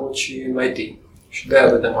foarte mult și în IT. Și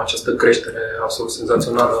de-aia vedem această creștere absolut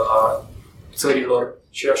senzațională a țărilor.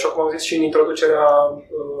 Și așa cum am zis și în introducerea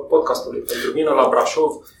podcastului, pentru mine la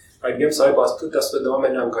Brașov, IBM să aibă atâtea sute de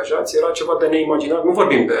oameni angajați era ceva de neimaginat. Nu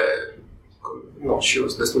vorbim de, și eu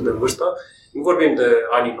sunt destul de vârstă, nu vorbim de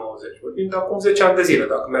anii 90, vorbim de acum 10 ani de zile.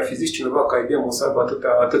 Dacă mi-ar fi zis cineva că IBM o să aibă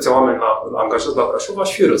atâția oameni angajați la Brașov,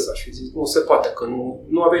 aș fi râs, aș fi zis, nu se poate, că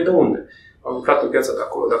nu aveai de unde. Am lucrat în piața de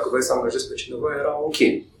acolo, dacă vrei să angajezi pe cineva, era un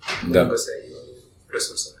chin. Da. Nu găseai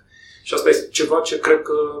resursele. Și asta este ceva ce cred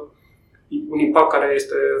că un impact care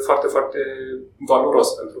este foarte, foarte valoros,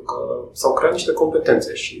 pentru că s-au creat niște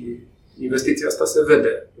competențe și investiția asta se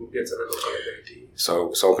vede în piețele locale de IT.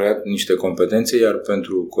 S-au creat niște competențe, iar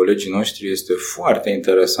pentru colegii noștri este foarte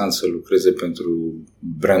interesant să lucreze pentru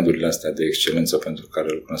brandurile astea de excelență pentru care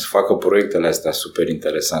lucrăm, să facă proiectele astea super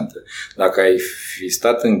interesante. Dacă ai fi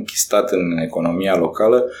stat închistat în economia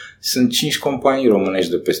locală, sunt 5 companii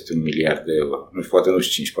românești de peste 1 miliard de euro. Poate nu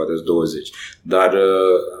sunt 5, poate sunt 20. Dar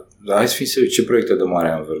hai să fim serios, ce proiecte de mare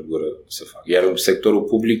învergură se fac? Iar în sectorul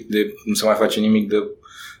public nu se mai face nimic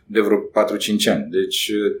de vreo 4-5 ani.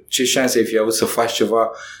 Deci, ce șanse ai fi avut să faci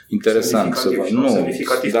ceva interesant?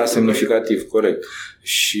 Semnificativ, corect.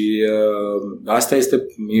 Și asta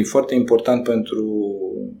e foarte important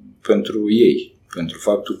pentru ei, pentru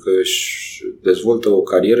faptul că își dezvoltă o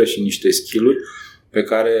carieră și niște skill-uri pe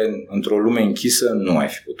care, într-o lume închisă, nu ai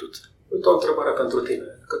fi putut. Uite o întrebare pentru tine,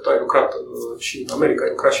 că tu ai lucrat și în America, ai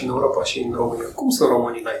lucrat și în Europa și în România. Cum sunt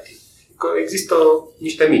românii în IT? Că există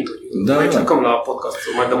niște mituri. Mai încercăm la podcast să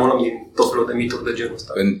mai demolăm din tot felul de mituri de genul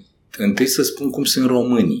ăsta. Întâi să spun cum sunt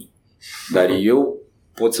românii. Dar eu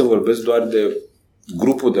pot să vorbesc doar de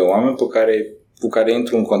grupul de oameni cu care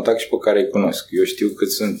intru în contact și pe care îi cunosc. Eu știu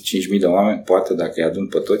cât sunt 5.000 de oameni, poate dacă îi adun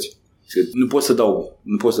pe toți. Nu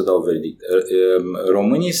pot să dau verdict.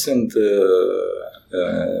 Românii sunt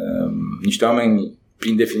niște oameni,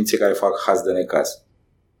 prin definiție, care fac haz de necaz.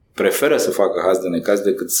 Preferă să facă haz de necaz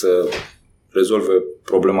decât să rezolve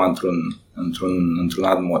problema într-un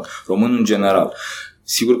alt mod. Românul în general.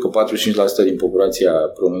 Sigur că 45% din populația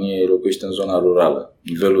României locuiește în zona rurală.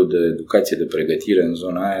 Nivelul de educație, de pregătire în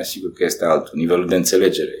zona aia, sigur că este altul. Nivelul de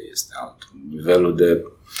înțelegere este altul. Nivelul de...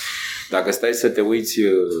 Dacă stai să te uiți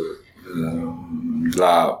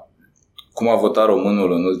la cum a votat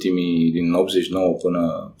românul în ultimii, din 89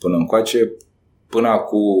 până încoace, până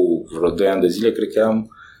acum vreo 2 ani de zile, cred că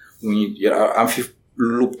am fi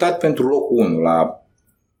luptat pentru locul 1 la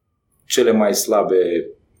cele mai slabe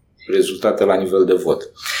rezultate la nivel de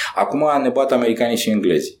vot. Acum ne bat americanii și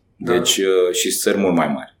englezii. Deci, și țări mult mai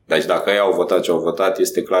mari. Deci dacă ei au votat ce au votat,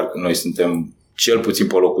 este clar că noi suntem cel puțin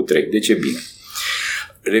pe locul 3. Deci e bine.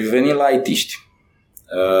 Revenind la IT-ști.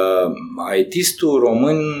 IT-stul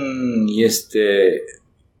român este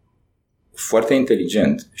foarte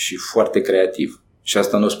inteligent și foarte creativ. Și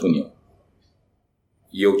asta nu o spun eu.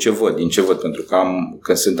 Eu din ce văd, pentru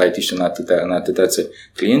că sunt IT-ști în atâtea țări.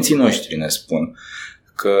 Clienții noștri ne spun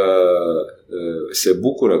că se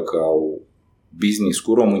bucură că au business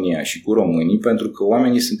cu România și cu românii pentru că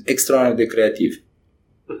oamenii sunt extraordinar de creativi.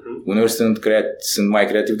 Uneori sunt mai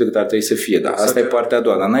creativi decât ar trebui să fie, dar asta e partea a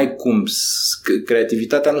doua. Dar n-ai cum.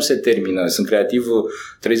 Creativitatea nu se termină. Sunt creativ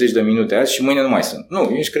 30 de minute azi și mâine nu mai sunt. Nu,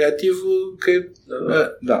 ești creativ că...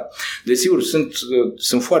 Da. Desigur,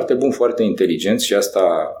 sunt foarte buni, foarte inteligenți și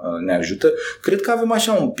asta ne ajută. Cred că avem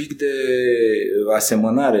așa un pic de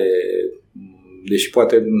asemănare, deși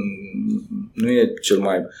poate nu e cel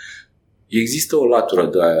mai... Există o latură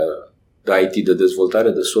de IT, de dezvoltare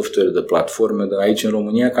de software, de platforme, de aici în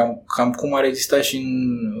România, cam cum ar exista și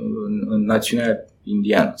în națiunea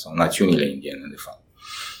indiană sau națiunile indiene, de fapt.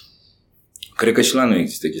 Cred că și la noi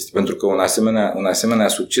există chestii, pentru că un asemenea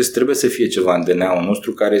succes trebuie să fie ceva în DNA-ul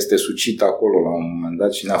nostru care este sucit acolo la un moment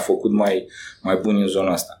dat și ne-a făcut mai buni în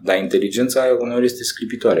zona asta. Dar inteligența uneori este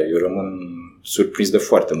sclipitoare. Eu rămân surprins de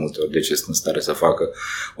foarte multe ori de ce sunt în stare să facă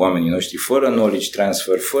oamenii noștri fără knowledge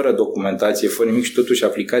transfer, fără documentație, fără nimic și totuși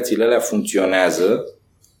aplicațiile alea funcționează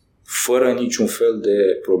fără niciun fel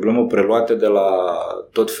de problemă, preluate de la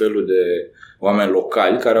tot felul de oameni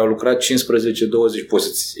locali care au lucrat 15-20, poți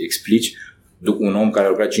să-ți explici un om care a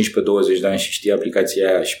lucrat 15-20 de ani și știe aplicația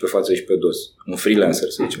aia și pe față și pe dos. Un freelancer,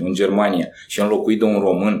 să zicem, în Germania și înlocuit de un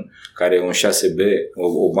român care e un 6B,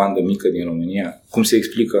 o bandă mică din România. Cum se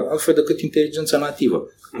explică? Altfel decât inteligența nativă.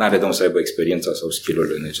 N-are de unde să aibă experiența sau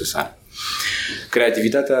skill-urile necesare.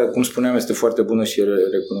 Creativitatea, cum spuneam, este foarte bună și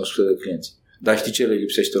recunoscută de clienți. Dar știi ce le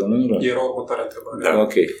lipsește românilor? Era următoarea întrebare. Da.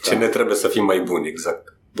 Okay, ce ne trebuie să fim mai buni,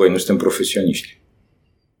 exact? Băi, nu suntem profesioniști.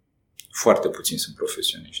 Foarte puțini sunt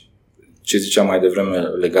profesioniști. Ce ziceam mai devreme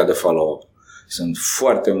legat de follow-up. Sunt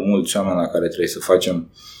foarte mulți oameni la care trebuie să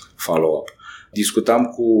facem follow-up. Discutam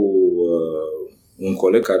cu un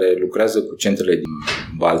coleg care lucrează cu centrele din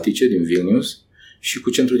Baltice, din Vilnius, și cu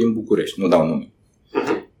centrul din București, nu dau nume.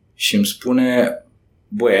 Și îmi spune,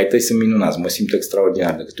 băi, ai tăi sunt minunați, mă simt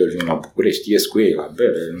extraordinar de câte ori vin la București, ies cu ei la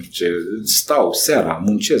bere, nu știu ce, stau seara,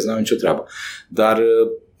 muncesc, n-am nicio treabă. Dar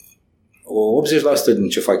 80% din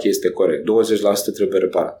ce fac ei este corect, 20% trebuie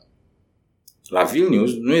reparat. La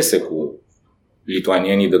Vilnius nu iese cu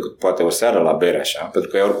lituanienii decât poate o seară la bere așa, pentru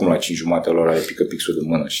că ei oricum la 5:30 lor are pică pixul de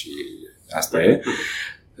mână și asta e,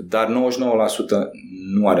 dar 99%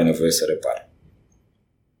 nu are nevoie să repare.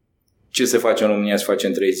 Ce se face în România se face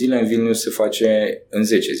în 3 zile, în Vilnius se face în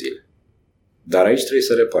 10 zile. Dar aici trebuie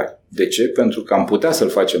să repari. De ce? Pentru că am putea să-l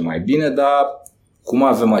facem mai bine, dar cum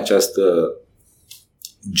avem această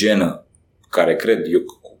genă care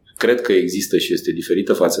cred că există și este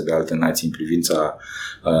diferită față de alte nații în privința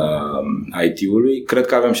IT-ului, cred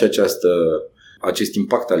că avem și acest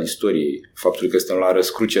impact al istoriei, faptul că suntem la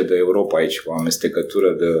răscruce de Europa aici, cu o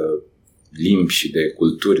amestecătură de limbi și de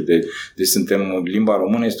culturi. Deci limba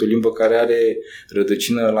română este o limbă care are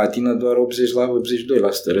rădăcină latină doar 80-82%.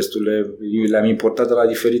 Restul le-am importat de la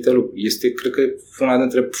diferite lucruri. Este, cred că, una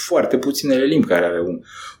dintre foarte puținele limbi care are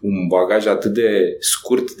un bagaj atât de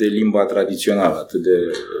scurt de limba tradițională. Atât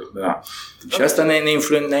de, da. Și asta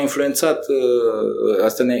ne-a influențat,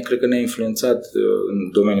 cred că ne-a influențat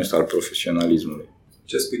în domeniul ăsta al profesionalismului.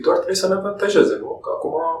 Ce spui doar trebuie să ne avantajeze, nu? Că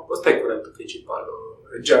acum ăsta e curentul principal.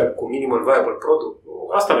 Agile cu minimal viable product.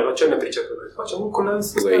 Asta la ce ne pricepem. Facem lucrurile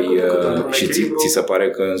să stea și ți se pare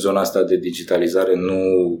că în zona asta de digitalizare nu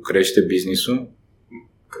crește business-ul?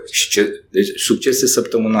 Deci succese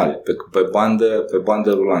săptămânale pe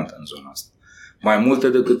bandă rulantă în zona asta. Mai multe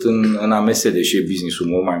decât în AMS, deși e business-ul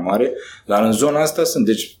mult mai mare, dar în zona asta sunt.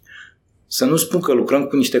 Deci să nu spun că lucrăm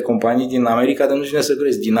cu niște companii din America, dar nu vine să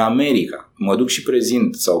crezi, din America. Mă duc și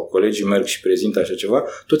prezint, sau colegii merg și prezintă așa ceva,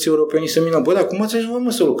 toți europenii se mină, bă, dar cum ați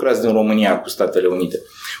ajuns să lucrați din România cu Statele Unite?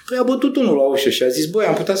 Păi a bătut unul la ușă și a zis, băi,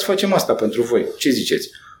 am putea să facem asta pentru voi. Ce ziceți?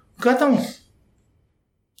 Gata, mă.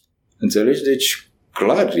 Înțelegi? Deci,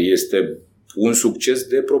 clar, este un succes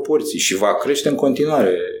de proporții și va crește în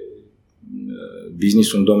continuare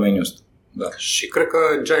business-ul în domeniul ăsta. Da. Și cred că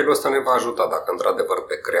agile-ul ăsta ne va ajuta dacă într-adevăr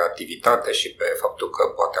pe creativitate și pe faptul că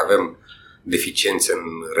poate avem deficiențe în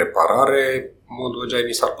reparare, modul agile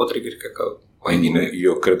ni s-ar potrivi, cred că mai bine.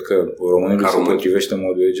 Eu cred că românul se potrivește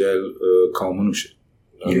modul agile ca o mânușă.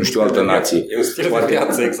 Eu nu știu altă nație. E un stil de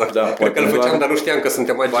viață, exact. Da, cred că îl făceam, dar nu știam că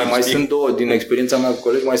suntem agili. Mai sunt două, din experiența mea cu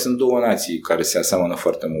colegi, mai sunt două nații care se aseamănă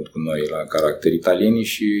foarte mult cu noi la caracter, italienii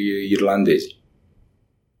și irlandezi.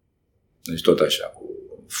 Deci tot așa,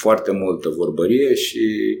 foarte multă vorbărie și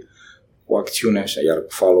o acțiune așa, iar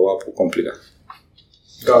follow-up-ul complicat.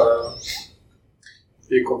 Da,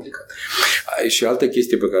 e complicat. Și altă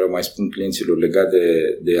chestie pe care o mai spun clienților legat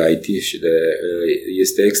de IT și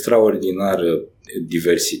este extraordinară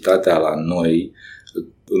diversitatea la noi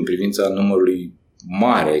în privința numărului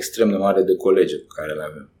mare, extrem de mare de colegi pe care le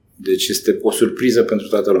avem. Deci este o surpriză pentru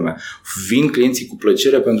toată lumea. Vin clienții cu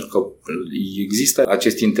plăcere pentru că există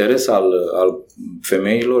acest interes al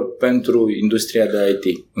femeilor pentru industria de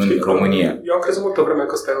IT în România. Eu am crezut multă vreme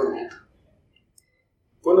că ăsta e un mit.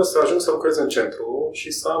 Până să ajung să lucrez în centru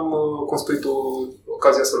și să am construit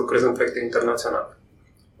ocazia să lucrez în proiecte internaționale.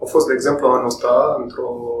 Am fost, de exemplu, anul ăsta într-o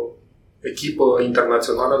echipă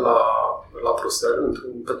internațională la Bruxelles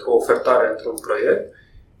pentru o ofertare într-un proiect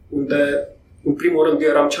unde în primul rând, eu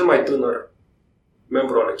eram cel mai tânăr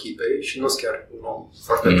membru al echipei și nu chiar un om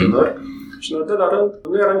foarte tânăr. Și în al doilea rând,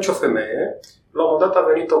 nu era nicio femeie. La un moment dat a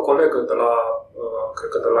venit o colegă de la, cred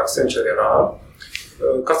că de la Accenture era,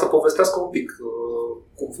 ca să povestească un pic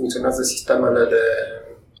cum funcționează sistemele de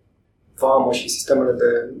vamă și sistemele de,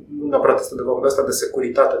 nu neapărat asta de vamă, de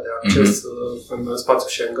securitate, de acces în spațiul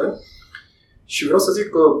Schengen. Și vreau să zic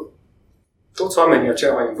că toți oamenii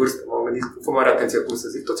aceia mai în vârstă, m-am gândit cu mare atenție cum să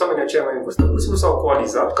zic, toți oamenii aceia mai în vârstă, pur și simplu s-au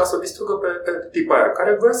coalizat ca să distrugă pe tipa aia,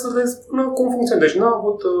 care voia să le spună cum funcționează. Deci n-a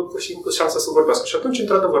avut pur și simplu șansa să vorbească. Și atunci,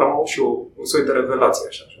 într-adevăr, am avut și eu un soi de revelație.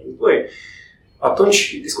 Așa. Băi,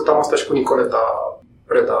 atunci discutam asta și cu Nicoleta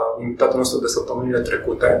Preda, invitatul nostru de săptămânile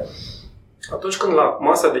trecute. Atunci când la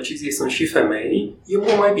masa deciziei sunt și femei, e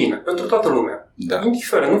mult mai bine, pentru toată lumea. Da.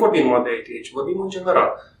 Indiferent, nu vorbim numai de IT aici, vorbim în general.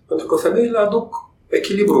 Pentru că femeile aduc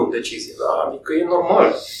echilibru în decizie, da? Adică e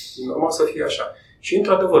normal să fie așa. Și,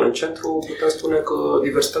 într-adăvăr, în centru putem spune că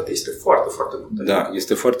diversitatea este foarte, foarte bună. Da,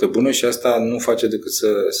 este foarte bună și asta nu face decât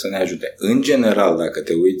să ne ajute. În general, dacă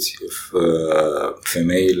te uiți,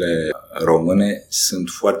 femeile române sunt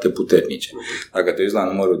foarte puternice. Dacă te uiți la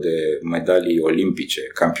numărul de medalii olimpice,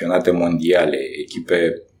 campionate mondiale,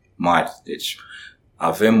 echipe mari, deci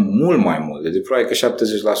avem mult mai multe. De probabil că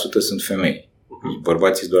 70% sunt femei.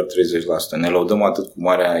 Bărbații doar 30%. Ne lăudăm atât cu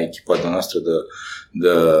marea echipă de noastră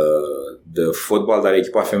de fotbal, dar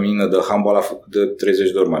echipa feminină de handbal a făcut de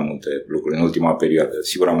 30 de ori mai multe lucruri în ultima perioadă.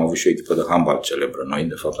 Sigur, am avut și o echipă de handbal celebră. Noi,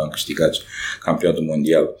 de fapt, am câștigat campionatul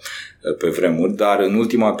mondial pe vremuri, dar în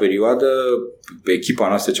ultima perioadă echipa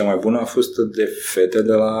noastră cea mai bună a fost de fete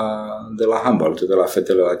de la handbal, de la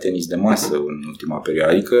fetele la tenis de masă în ultima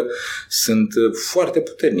perioadă. Adică sunt foarte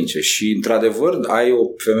puternice și, într-adevăr, ai o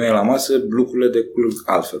femeie la masă, lucrurile decurg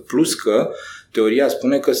altfel. Plus că teoria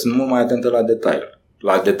spune că sunt mult mai atente la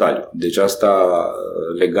detaliu. Deci asta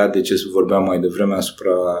legat de ce vorbeam mai devreme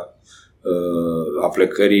asupra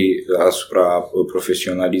aplecării, asupra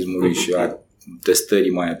profesionalismului și a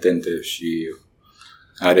testării mai atente și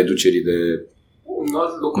a reducerii de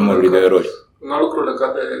numărului de erori. Un alt lucru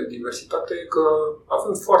legat de diversitate e că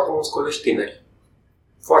avem foarte mulți colegi tineri.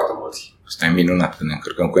 Foarte mulți. Asta e minunat, că ne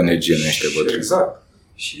încărcăm cu energie în niște bătrâni. Exact.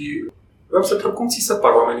 Și vreau să întreb cum ți se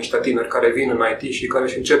par oamenii ăștia tineri care vin în IT și care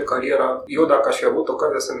își încep cariera. Eu, dacă aș fi avut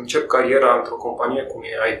ocazia să încep cariera într-o companie cum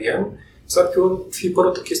e IBM, s-ar fi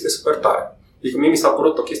părut o chestie super tare. Adică mie mi s-a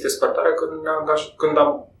părut o chestie super tare când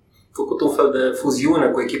am făcut un fel de fuziune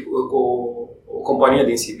cu o companie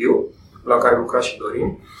din Sibiu, la care lucra și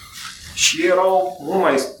Dorin. Și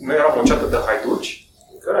nu eram o ceată de haiduci,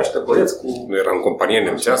 că erau niște băieți cu... Nu era în companie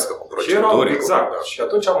nemțească, cu proceduri. Exact. Și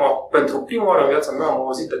atunci, pentru prima oară în viața mea, am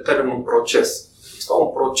auzit de termenul proces. Este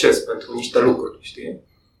un proces pentru niște lucruri, știi?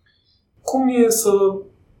 Cum e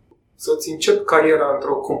să-ți începi cariera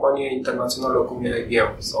într-o companie internațională cum e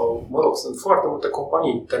IBM? Sau, mă rog, sunt foarte multe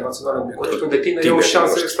companii internaționale în București, unde tineri au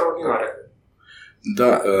șanse extraordinare.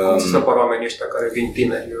 Da. Cum se par oamenii ăștia care vin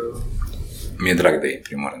tineri? Mi-e drag de ei, în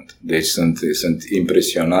primul rând. Deci sunt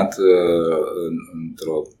impresionat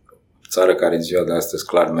într-o țară care în ziua de astăzi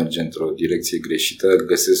clar merge într-o direcție greșită,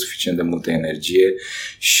 găsesc suficient de multă energie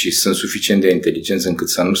și sunt suficient de inteligenți încât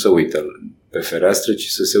să nu se uită pe fereastră, ci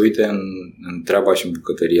să se uite în treaba și în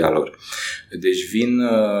bucătăria lor. Deci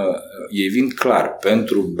ei vin clar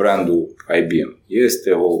pentru brandul IBM.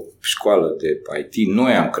 Este o școală de IT.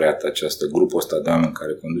 Noi am creat grupul ăsta de oameni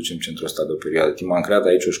care conducem centrul ăsta de o perioadă de timp. Am creat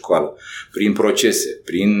aici o școală prin procese,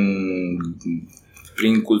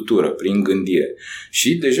 prin cultură, prin gândire.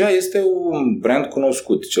 Și deja este un brand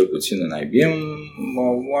cunoscut, cel puțin în IBM.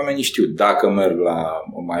 Oamenii știu, dacă merg la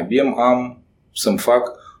IBM, am să-mi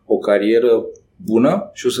fac o carieră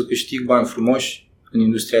bună și o să câștig bani frumoși în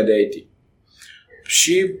industria de IT.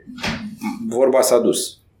 Și vorba s-a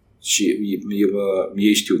dus. Și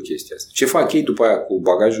ei știu chestia asta. Ce fac ei după aia cu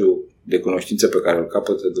bagajul de cunoștințe pe care îl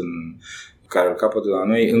capătă de la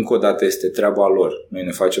noi, încă o dată este treaba lor. Noi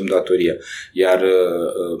ne facem datoria. Iar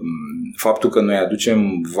faptul că noi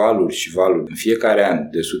aducem valuri în fiecare an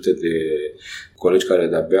de sute de colegi care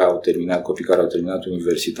de-abia copii care au terminat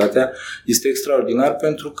universitatea, este extraordinar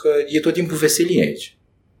pentru că e tot timpul veselie aici.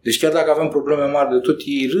 Deci chiar dacă avem probleme mari de tot,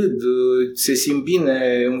 ei râd, se simt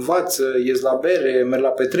bine, învață, ies la bere, merg la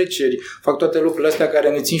petreceri, fac toate lucrurile astea care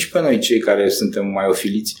ne țin și pe noi, cei care suntem mai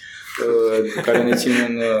ofiliți, care ne țin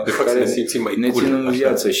în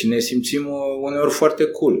viață și ne simțim uneori foarte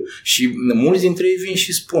cool. Și mulți dintre ei vin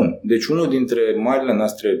și spun. Deci unul dintre marile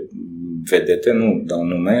noastre vedete, nu dau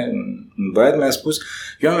nume, un băiat mi-a spus: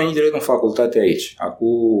 eu am venit direct în facultate aici, acum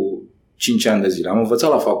 5 ani de zile. Am învățat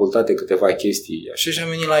la facultate câteva chestii așa și am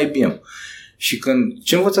venit la IBM. Și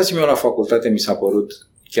ce învățasem eu la facultate mi s-a părut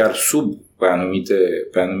chiar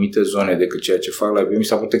pe anumite zone decât ceea ce fac la IBM, mi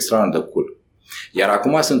s-a părut extraordinar de cool. Iar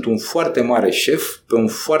acum sunt un foarte mare șef pe un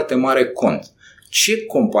foarte mare cont. Ce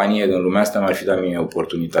companie din lumea asta mi-ar fi dat mie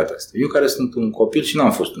oportunitatea asta? Eu care sunt un copil și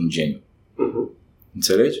n-am fost un geniu.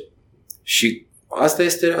 Înțelegi? Și asta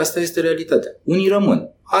este realitatea. Unii rămân.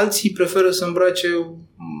 Alții preferă să îmbrace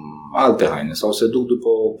alte haine sau se duc după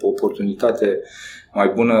o oportunitate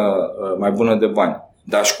mai bună de bani.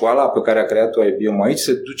 Dar școala pe care a creat-o IBM aici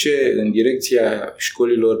se duce în direcția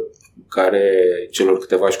școlilor celor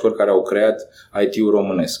câteva școli care au creat IT-ul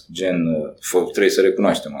românesc. Trebuie să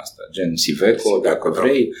recunoaștem asta. Gen Siveco, dacă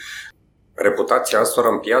vrei. Reputația asta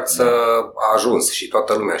în piață a ajuns și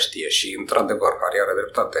toată lumea știe și, într-adevăr, are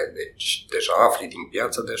dreptate. Deci, deja afli din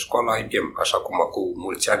piață de școala IBM, așa cum acum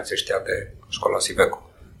mulți ani se știa de școala Siveco.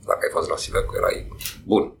 Dacă ai fost la Siveco, erai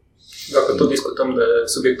bun. Dacă tot discutăm de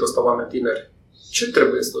subiectul ăsta, oameni tineri, ce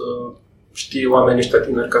trebuie să știe oamenii ăștia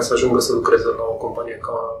tineri ca să ajungă să lucreze la o companie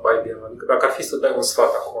ca IBM? Adică dacă ar fi să dai un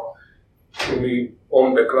sfat acum unui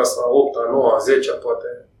om de clasa 8-a, 9-a, 10-a, poate,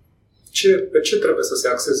 pe ce trebuie să se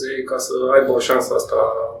axeze ca să aibă o șansă asta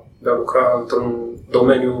de a lucra într-un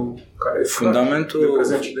domeniu care fundamentul, de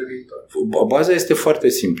prezent și de viitor. Baza este foarte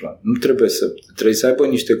simplă. Nu trebuie să aibă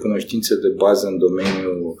niște cunoștințe de bază în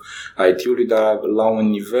domeniul IT-ului, dar la un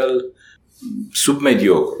nivel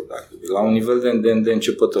submediocru, la un nivel de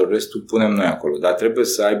începător. Restul punem noi acolo. Dar trebuie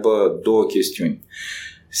să aibă două chestiuni.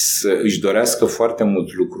 Să își dorească foarte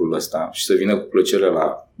mult lucrul ăsta și să vină cu plăcere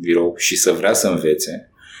la birou și să vrea să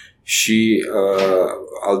învețe. Și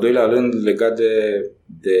al doilea rând, legat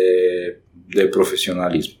de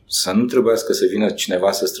profesionalism. Să nu trebuiască să vină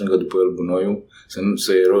cineva să strângă după el gunoiul,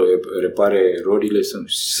 să repare erorile,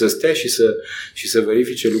 să stea și să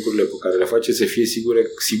verifice lucrurile pe care le face, să fie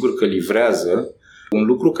sigur că livrează un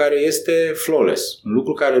lucru care este flawless, un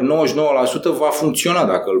lucru care 99% va funcționa.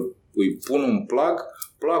 Dacă îi pun un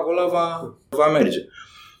plugul ăla va merge.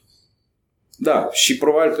 Da, și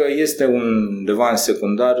probabil că este undeva în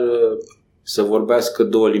secundar să vorbească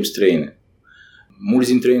 2 limbi străine. Mulți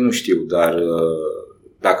dintre ei nu știu, dar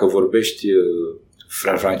dacă vorbești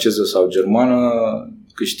franceză sau germană,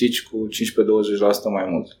 câștigi cu 15-20% mai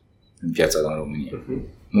mult în piața din România.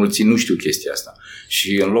 Mulți nu știu chestia asta.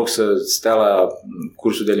 Și în loc să stea la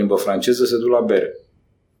cursul de limbă franceză, se duc la bere.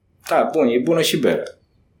 Da, bun, e bună și berea.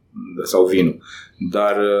 Sau vinul.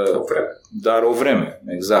 Dar o vreme,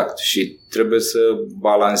 exact. Și trebuie să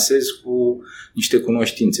balancezi cu niște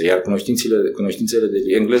cunoștințe. Iar cunoștințele de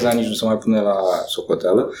engleza nici nu se mai pune la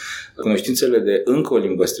socoteală. Cunoștințele de încă o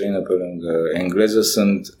limbă străină pe lângă engleză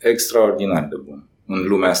sunt extraordinar de bune. În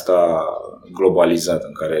lumea asta globalizată,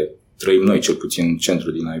 în care trăim noi, cel puțin în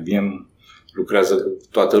centru din IBM, lucrează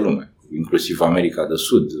toată lumea, inclusiv America de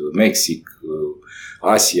Sud, Mexic,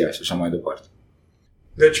 Asia și așa mai departe.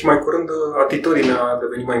 Deci, mai curând, atitudinea a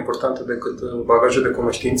devenit mai importantă decât bagajul de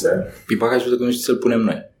cunoștințe. Pe bagajul de cunoștințe îl punem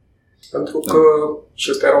noi. Pentru că,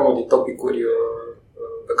 și ăsta era unul din topicuri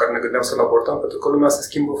pe care ne gândeam să-l abordăm, pentru că lumea se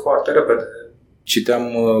schimbă foarte repede.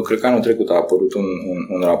 Citeam, cred că anul trecut a apărut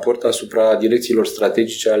un raport asupra direcțiilor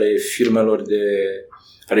strategice ale firmelor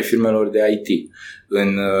de IT.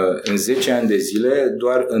 În 10 ani de zile,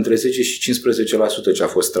 doar între 10 și 15% ce a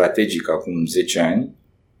fost strategic acum 10 ani,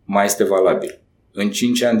 mai este valabil. În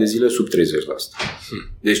 5 ani de zile, sub 30%.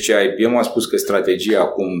 Deci ce IBM a spus că strategia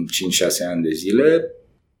acum 5-6 ani de zile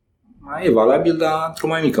mai e valabil, dar într-o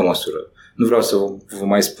mai mică măsură. Nu vreau să vă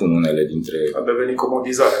mai spun unele dintre... A devenit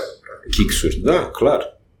comodizarea. Kicksuri. Da,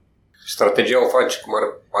 clar. Strategia o faci,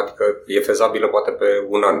 adică e fezabilă poate pe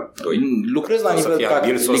un an, 2. Lucrezi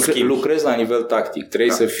la nivel tactic.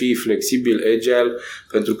 Trebuie să fii flexibil, agile,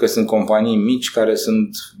 pentru că sunt companii mici care sunt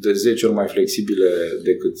de 10 ori mai flexibile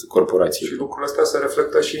decât corporații. Și lucrul ăsta se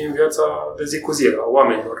reflectă și în viața de zi cu zi a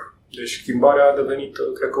oamenilor. Deci schimbarea a devenit,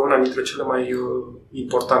 cred că, una dintre cele mai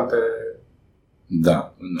importante,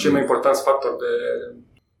 cei mai importanți factori de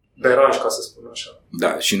deranj, ca să spun așa.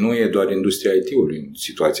 Da, și nu e doar industria IT-ului în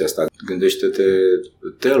situația asta. Gândește-te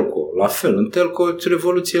telco, la fel. În telco,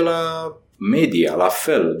 revoluție la media, la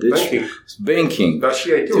fel. Deci, banking. Dar și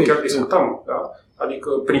IT-ul, chiar discutam. Da? Adică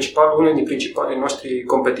unul din principalii noștri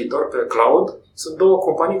competitori pe cloud sunt 2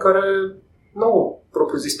 companii care nu au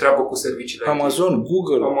propriu-zis treabă cu serviciile Amazon, IT.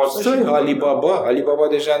 Google, Alibaba. Alibaba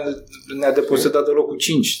deja ne-a deposedat de locul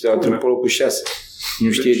 5, a trecut pe locul 6.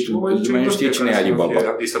 Nu știe cine e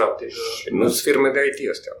Alibaba. Nu sunt firme de IT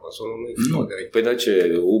astea. Amazonul nu e firmă de IT. Păi da,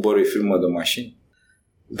 ce? Uber e firmă de mașini?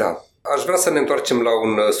 Da. Aș vrea să ne întoarcem la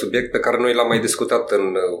un subiect pe care noi l-am mai discutat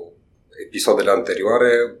în episoadele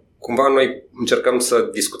anterioare. Cumva noi încercăm să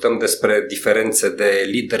discutăm despre diferențe de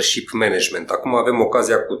leadership management. Acum avem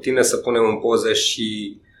ocazia cu tine să punem în poză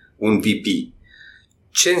și un VP.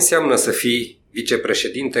 Ce înseamnă să fii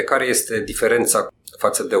vicepreședinte? Care este diferența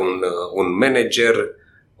față de un manager?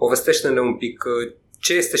 Povestește-ne un pic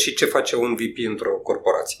ce este și ce face un VP într-o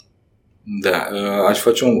corporație. Da, aș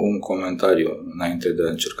face un comentariu înainte de a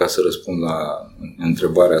încerca să răspund la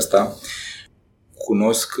întrebarea asta.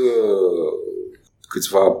 Cunosc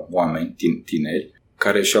câțiva oameni tineri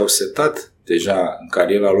care și-au setat deja în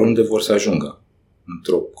cariera lor unde vor să ajungă.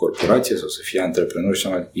 Într-o corporație sau să fie antreprenori și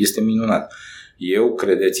mai. Este minunat. Eu,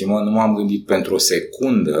 credeți-mă, nu m-am gândit pentru o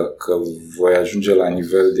secundă că voi ajunge la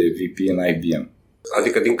nivel de VP în IBM.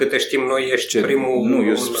 Adică, din câte știm noi, ești primul... Nu,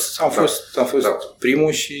 eu am fost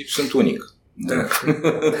primul și sunt unic. Da.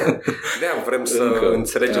 Vrem să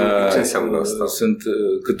înțelegem ce înseamnă asta. Sunt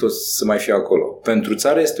cât o să mai fie acolo. Pentru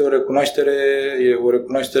țară este o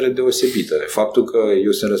recunoaștere deosebită. Faptul că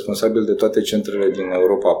eu sunt responsabil de toate centrele din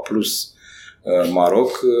Europa plus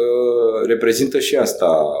Maroc, reprezintă și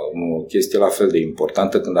asta o chestie la fel de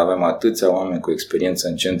importantă când avem atâția oameni cu experiență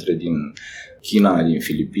în centre din China, din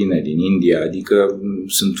Filipine, din India, adică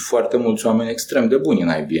sunt foarte mulți oameni extrem de buni în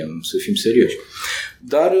IBM, să fim serioși.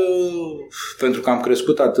 Dar pentru că am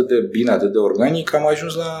crescut atât de bine, atât de organic, am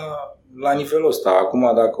ajuns la nivelul ăsta.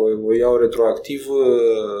 Acum, dacă o iau retroactiv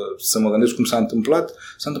să mă gândesc cum s-a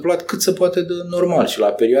întâmplat cât se poate de normal și la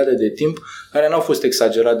perioade de timp care n-au fost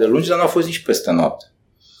exagerat de lungi, dar n-au fost nici peste noapte.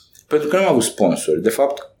 Pentru că nu am avut sponsori. De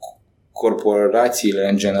fapt, corporațiile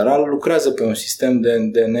în general lucrează pe un sistem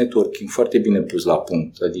de networking foarte bine pus la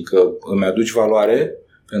punct. Adică îmi aduci valoare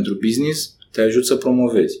pentru business, te ajut să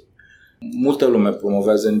promovezi. Multă lume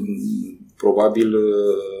promovează probabil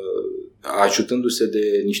ajutându-se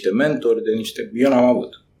de niște mentori, Eu n-am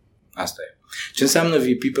avut. Asta e. Ce înseamnă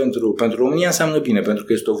VP pentru România? Înseamnă bine, pentru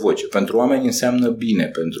că este o voce. Pentru oameni înseamnă bine,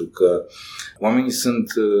 pentru că oamenii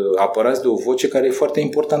sunt apărați de o voce care e foarte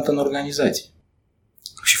importantă în organizație.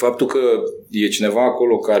 Și faptul că e cineva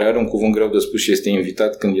acolo care are un cuvânt greu de spus și este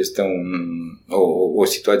invitat când este o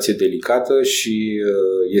situație delicată și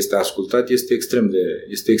este ascultat, este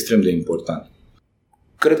extrem de important.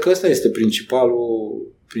 Cred că ăsta este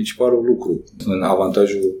principalul lucru în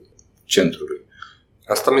avantajul centrului.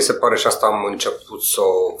 Asta mi se pare și asta am început să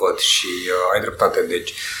o văd și ai dreptate.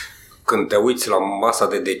 Deci când te uiți la masa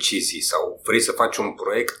de decizii sau vrei să faci un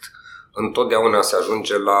proiect, întotdeauna se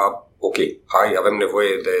ajunge la ok, avem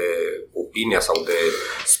nevoie de opinia sau de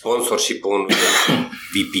sponsorship-ul unui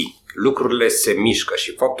VP. Lucrurile se mișcă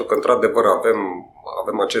și faptul că într-adevăr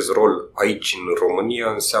avem acest rol aici în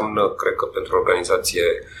România înseamnă, cred că pentru organizație.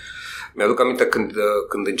 Mi-aduc aminte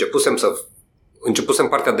când începusem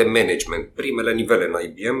partea de management, primele nivele în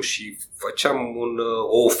IBM și făceam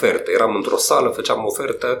o ofertă. Eram într-o sală, făceam o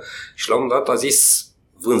ofertă și la un moment dat a zis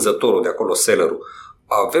vânzătorul de acolo, sellerul,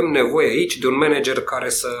 avem nevoie aici de un manager care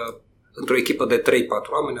într-o echipă de 3-4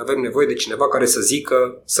 oameni, avem nevoie de cineva care să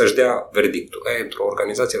zică, să-și dea verdictul. Într-o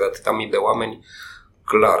organizație de atâtea mii de oameni,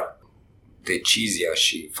 clar, decizia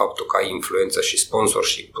și faptul că ai influență și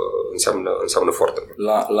sponsorship înseamnă foarte mult.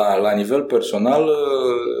 La nivel personal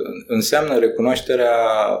înseamnă recunoașterea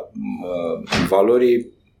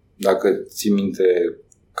valorii, dacă ții minte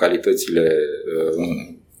calitățile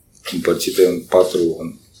împărțite în 4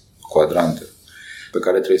 quadrante pe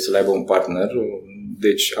care trebuie să le aibă un partner.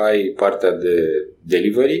 Deci ai partea de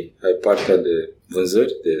delivery, ai partea de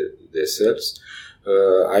vânzări, de sales,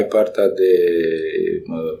 ai partea de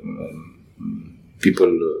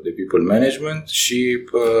people management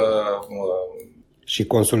și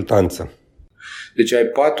consultanță. Deci ai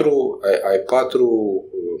patru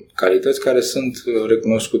calități care sunt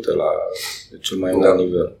recunoscute la cel mai înalt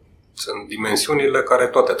nivel. Sunt dimensiunile care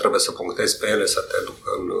toate trebuie să punctezi pe ele, să te ducă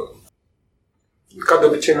în... Ca de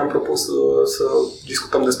obicei ne-am propus să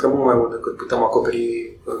discutăm despre mult mai mult decât putem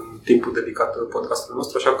acoperi în timpul dedicat podcastului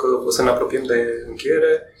nostru, așa că o să ne apropiem de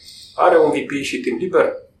încheiere. Are un VP și timp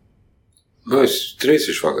liber? Bă, trebuie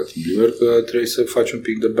să-și facă timp liber, că trebuie să faci un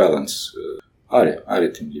pic de balance. Are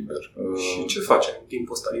timp liber. Și ce face în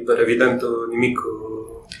timpul ăsta liber? Evident, nimic...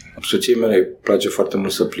 Soției mele îi place foarte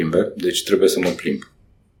mult să plimbe, deci trebuie să mă plimb.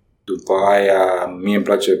 După aia, mie îmi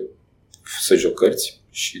place să joc cărți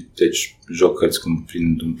și deci joc cărți când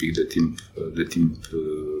prind un pic de timp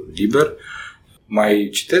liber. Mai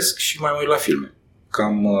citesc și mai uit la filme.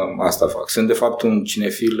 Cam asta fac. Sunt de fapt un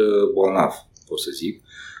cinefil bolnav, pot să zic.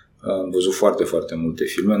 Am văzut foarte, foarte multe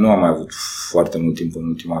filme. Nu am mai avut foarte mult timp în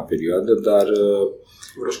ultima perioadă, dar...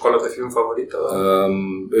 O școală de film favorită?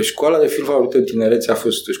 Școala de film favorită în tinerețe a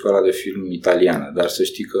fost școala de film italiană, dar să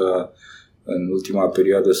știi că în ultima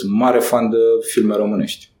perioadă sunt mare fan de filme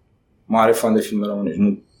românești.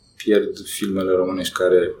 Nu pierd filmele românești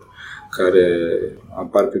care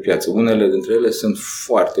apar pe piață. Unele dintre ele sunt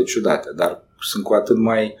foarte ciudate, dar sunt cu atât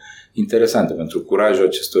mai interesante pentru curajul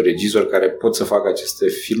acestor regizori care pot să facă aceste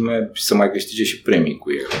filme și să mai câștige și premii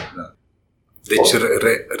cu ele. Da. Deci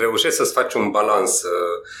reușești să-ți faci un balans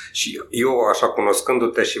și eu, așa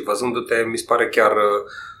cunoscându-te și văzându-te, mi se pare chiar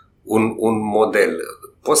un model.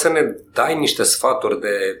 Poți să ne dai niște sfaturi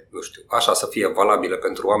de, nu știu, așa să fie valabile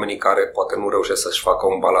pentru oamenii care poate nu reușesc să-și facă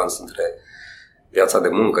un balans între viața de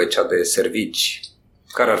muncă, cea de servici?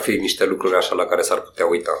 Care ar fi niște lucruri așa la care s-ar putea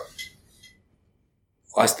uita?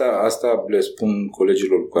 Asta le spun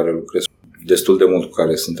colegilor cu care lucrez destul de mult, cu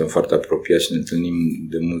care suntem foarte apropiați și ne întâlnim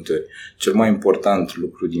de multe ori. Cel mai important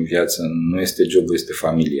lucru din viață nu este jobul, este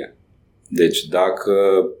familia. Deci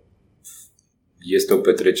dacă este o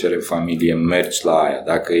petrecere în familie, mergi la aia.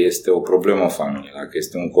 Dacă este o problemă în familie, dacă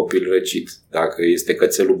este un copil răcit, dacă este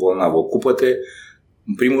cățelul bolnav, ocupă-te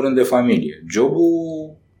în primul rând de familie.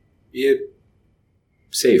 Jobul e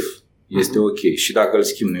safe, este ok. Și dacă îl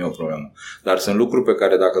schimbi, nu e o problemă. Dar sunt lucruri pe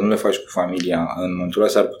care dacă nu le faci cu familia, în momentul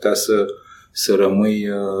ăla s-ar putea să rămâi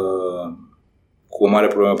cu o mare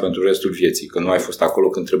problemă pentru restul vieții, că nu ai fost acolo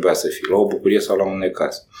când trebuia să fii, la o bucurie sau la un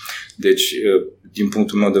necaz. Deci, din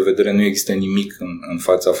punctul meu de vedere, nu există nimic în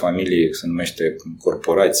fața familiei, se numește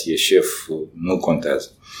corporație, șef, nu contează.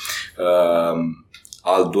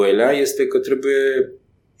 Al doilea este că trebuie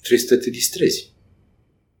să te distrezi.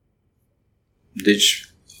 Deci,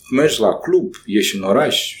 mergi la club, ieși în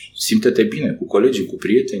oraș, simte-te bine cu colegii, cu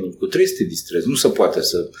prietenii, trebuie să te distrezi. Nu se poate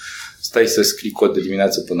să stai să scrii cod de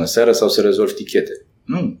dimineață până seara sau să rezolvi tichete.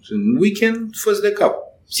 Nu. În weekend, fă-ți de cap.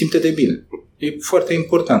 Simte-te bine. E foarte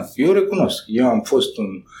important. Eu recunosc. Eu am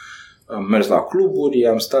mers la cluburi,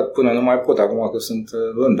 am stat până nu mai pot, acum că sunt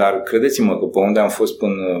lând, dar credeți-mă că pe unde am fost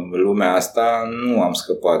până în lumea asta, nu am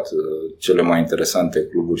scăpat cele mai interesante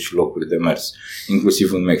cluburi și locuri de mers,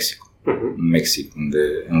 inclusiv în Mexic. În Mexic,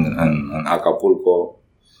 unde în Acapulco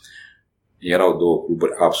erau 2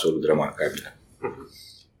 cluburi absolut remarcabile.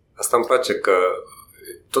 Asta îmi place că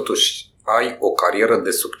totuși ai o carieră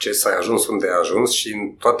de succes, ai ajuns unde ai ajuns și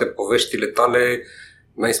în toate poveștile tale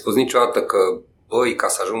n-ai spus niciodată că băi, ca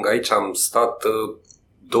să ajung aici am stat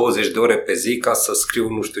 20 de ore pe zi ca să scriu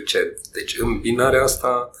nu știu ce. Deci îmbinarea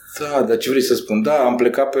asta... Da, dar ce vrei să spun? Da, am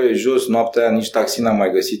plecat pe jos noaptea, nici taxi n-am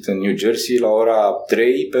mai găsit în New Jersey la ora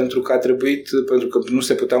 3 pentru că nu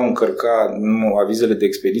se puteau încărca avizele de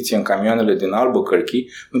expediție în camioanele din Albuquerque,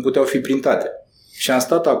 nu puteau fi printate. Și am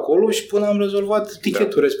stat acolo și până am rezolvat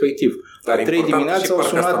tichetul respectiv. La 3 dimineața au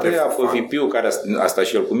sunat VP-ul, care a stat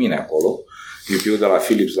și el cu mine acolo, VP-ul de la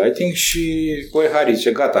Philips Lighting și băi, Harry,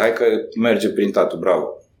 zice, gata, hai că merge printatul, bravo.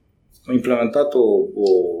 Am implementat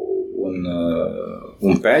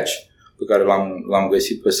un patch pe care l-am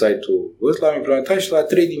găsit pe site-ul ăsta, l-am implementat și la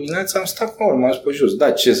 3 dimineața am stat acolo, m-am spus jos.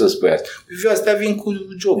 Da, ce să spui asta? Păi astea vin cu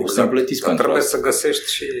job-ul, să-mi plătiți pentru trebuie asta. Să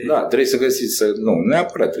găsești și... Da, trebuie să găsiți, nu,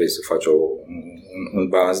 neapărat trebuie să faci un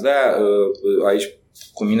balans. De-aia, aici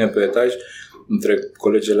cu mine pe etaj, între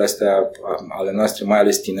colegele astea ale noastre, mai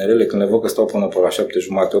ales tinerele, când le văd că stau până pe la 7:30,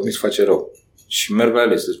 mi se face rău. Și merg la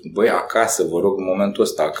ele să spun, băi, acasă, vă rog, în momentul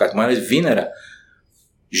ăsta, acasă, mai ales vinerea.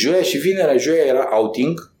 Joia și vinerea, joia era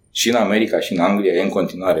outing, și în America și în Anglia e în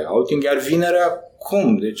continuare outing, iar vinerea,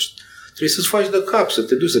 cum? Deci trebuie să-ți faci de cap, să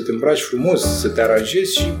te duci, să te îmbraci frumos, să te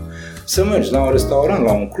aranjezi și să mergi la un restaurant,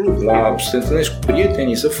 la un club, să te întâlnești cu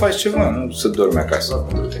prietenii, să faci ceva, nu să dormi acasă.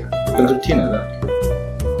 Pentru tine. Pentru tine, da.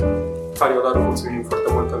 Ariodar, mulțumim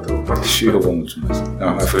foarte mult pentru participare. Și eu vă mulțumesc.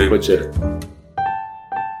 Da, mi-a făcut plăcere.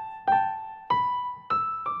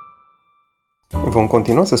 Vom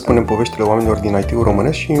continua să spunem poveștile oamenilor din IT-ul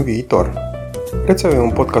românesc și în viitor. Rețeaua e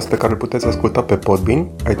un podcast pe care îl puteți asculta pe Podbean,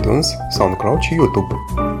 iTunes, SoundCloud și YouTube.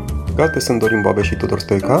 Gazde sunt Dorin Boabe și Tudor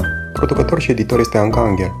Stoica, producător și editor este Anca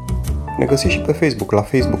Angel. Ne găsiți și pe Facebook la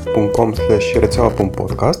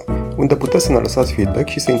facebook.com/rețeaua.podcast, unde puteți să ne lăsați feedback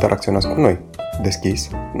și să interacționați cu noi. Deschis,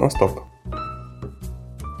 non-stop.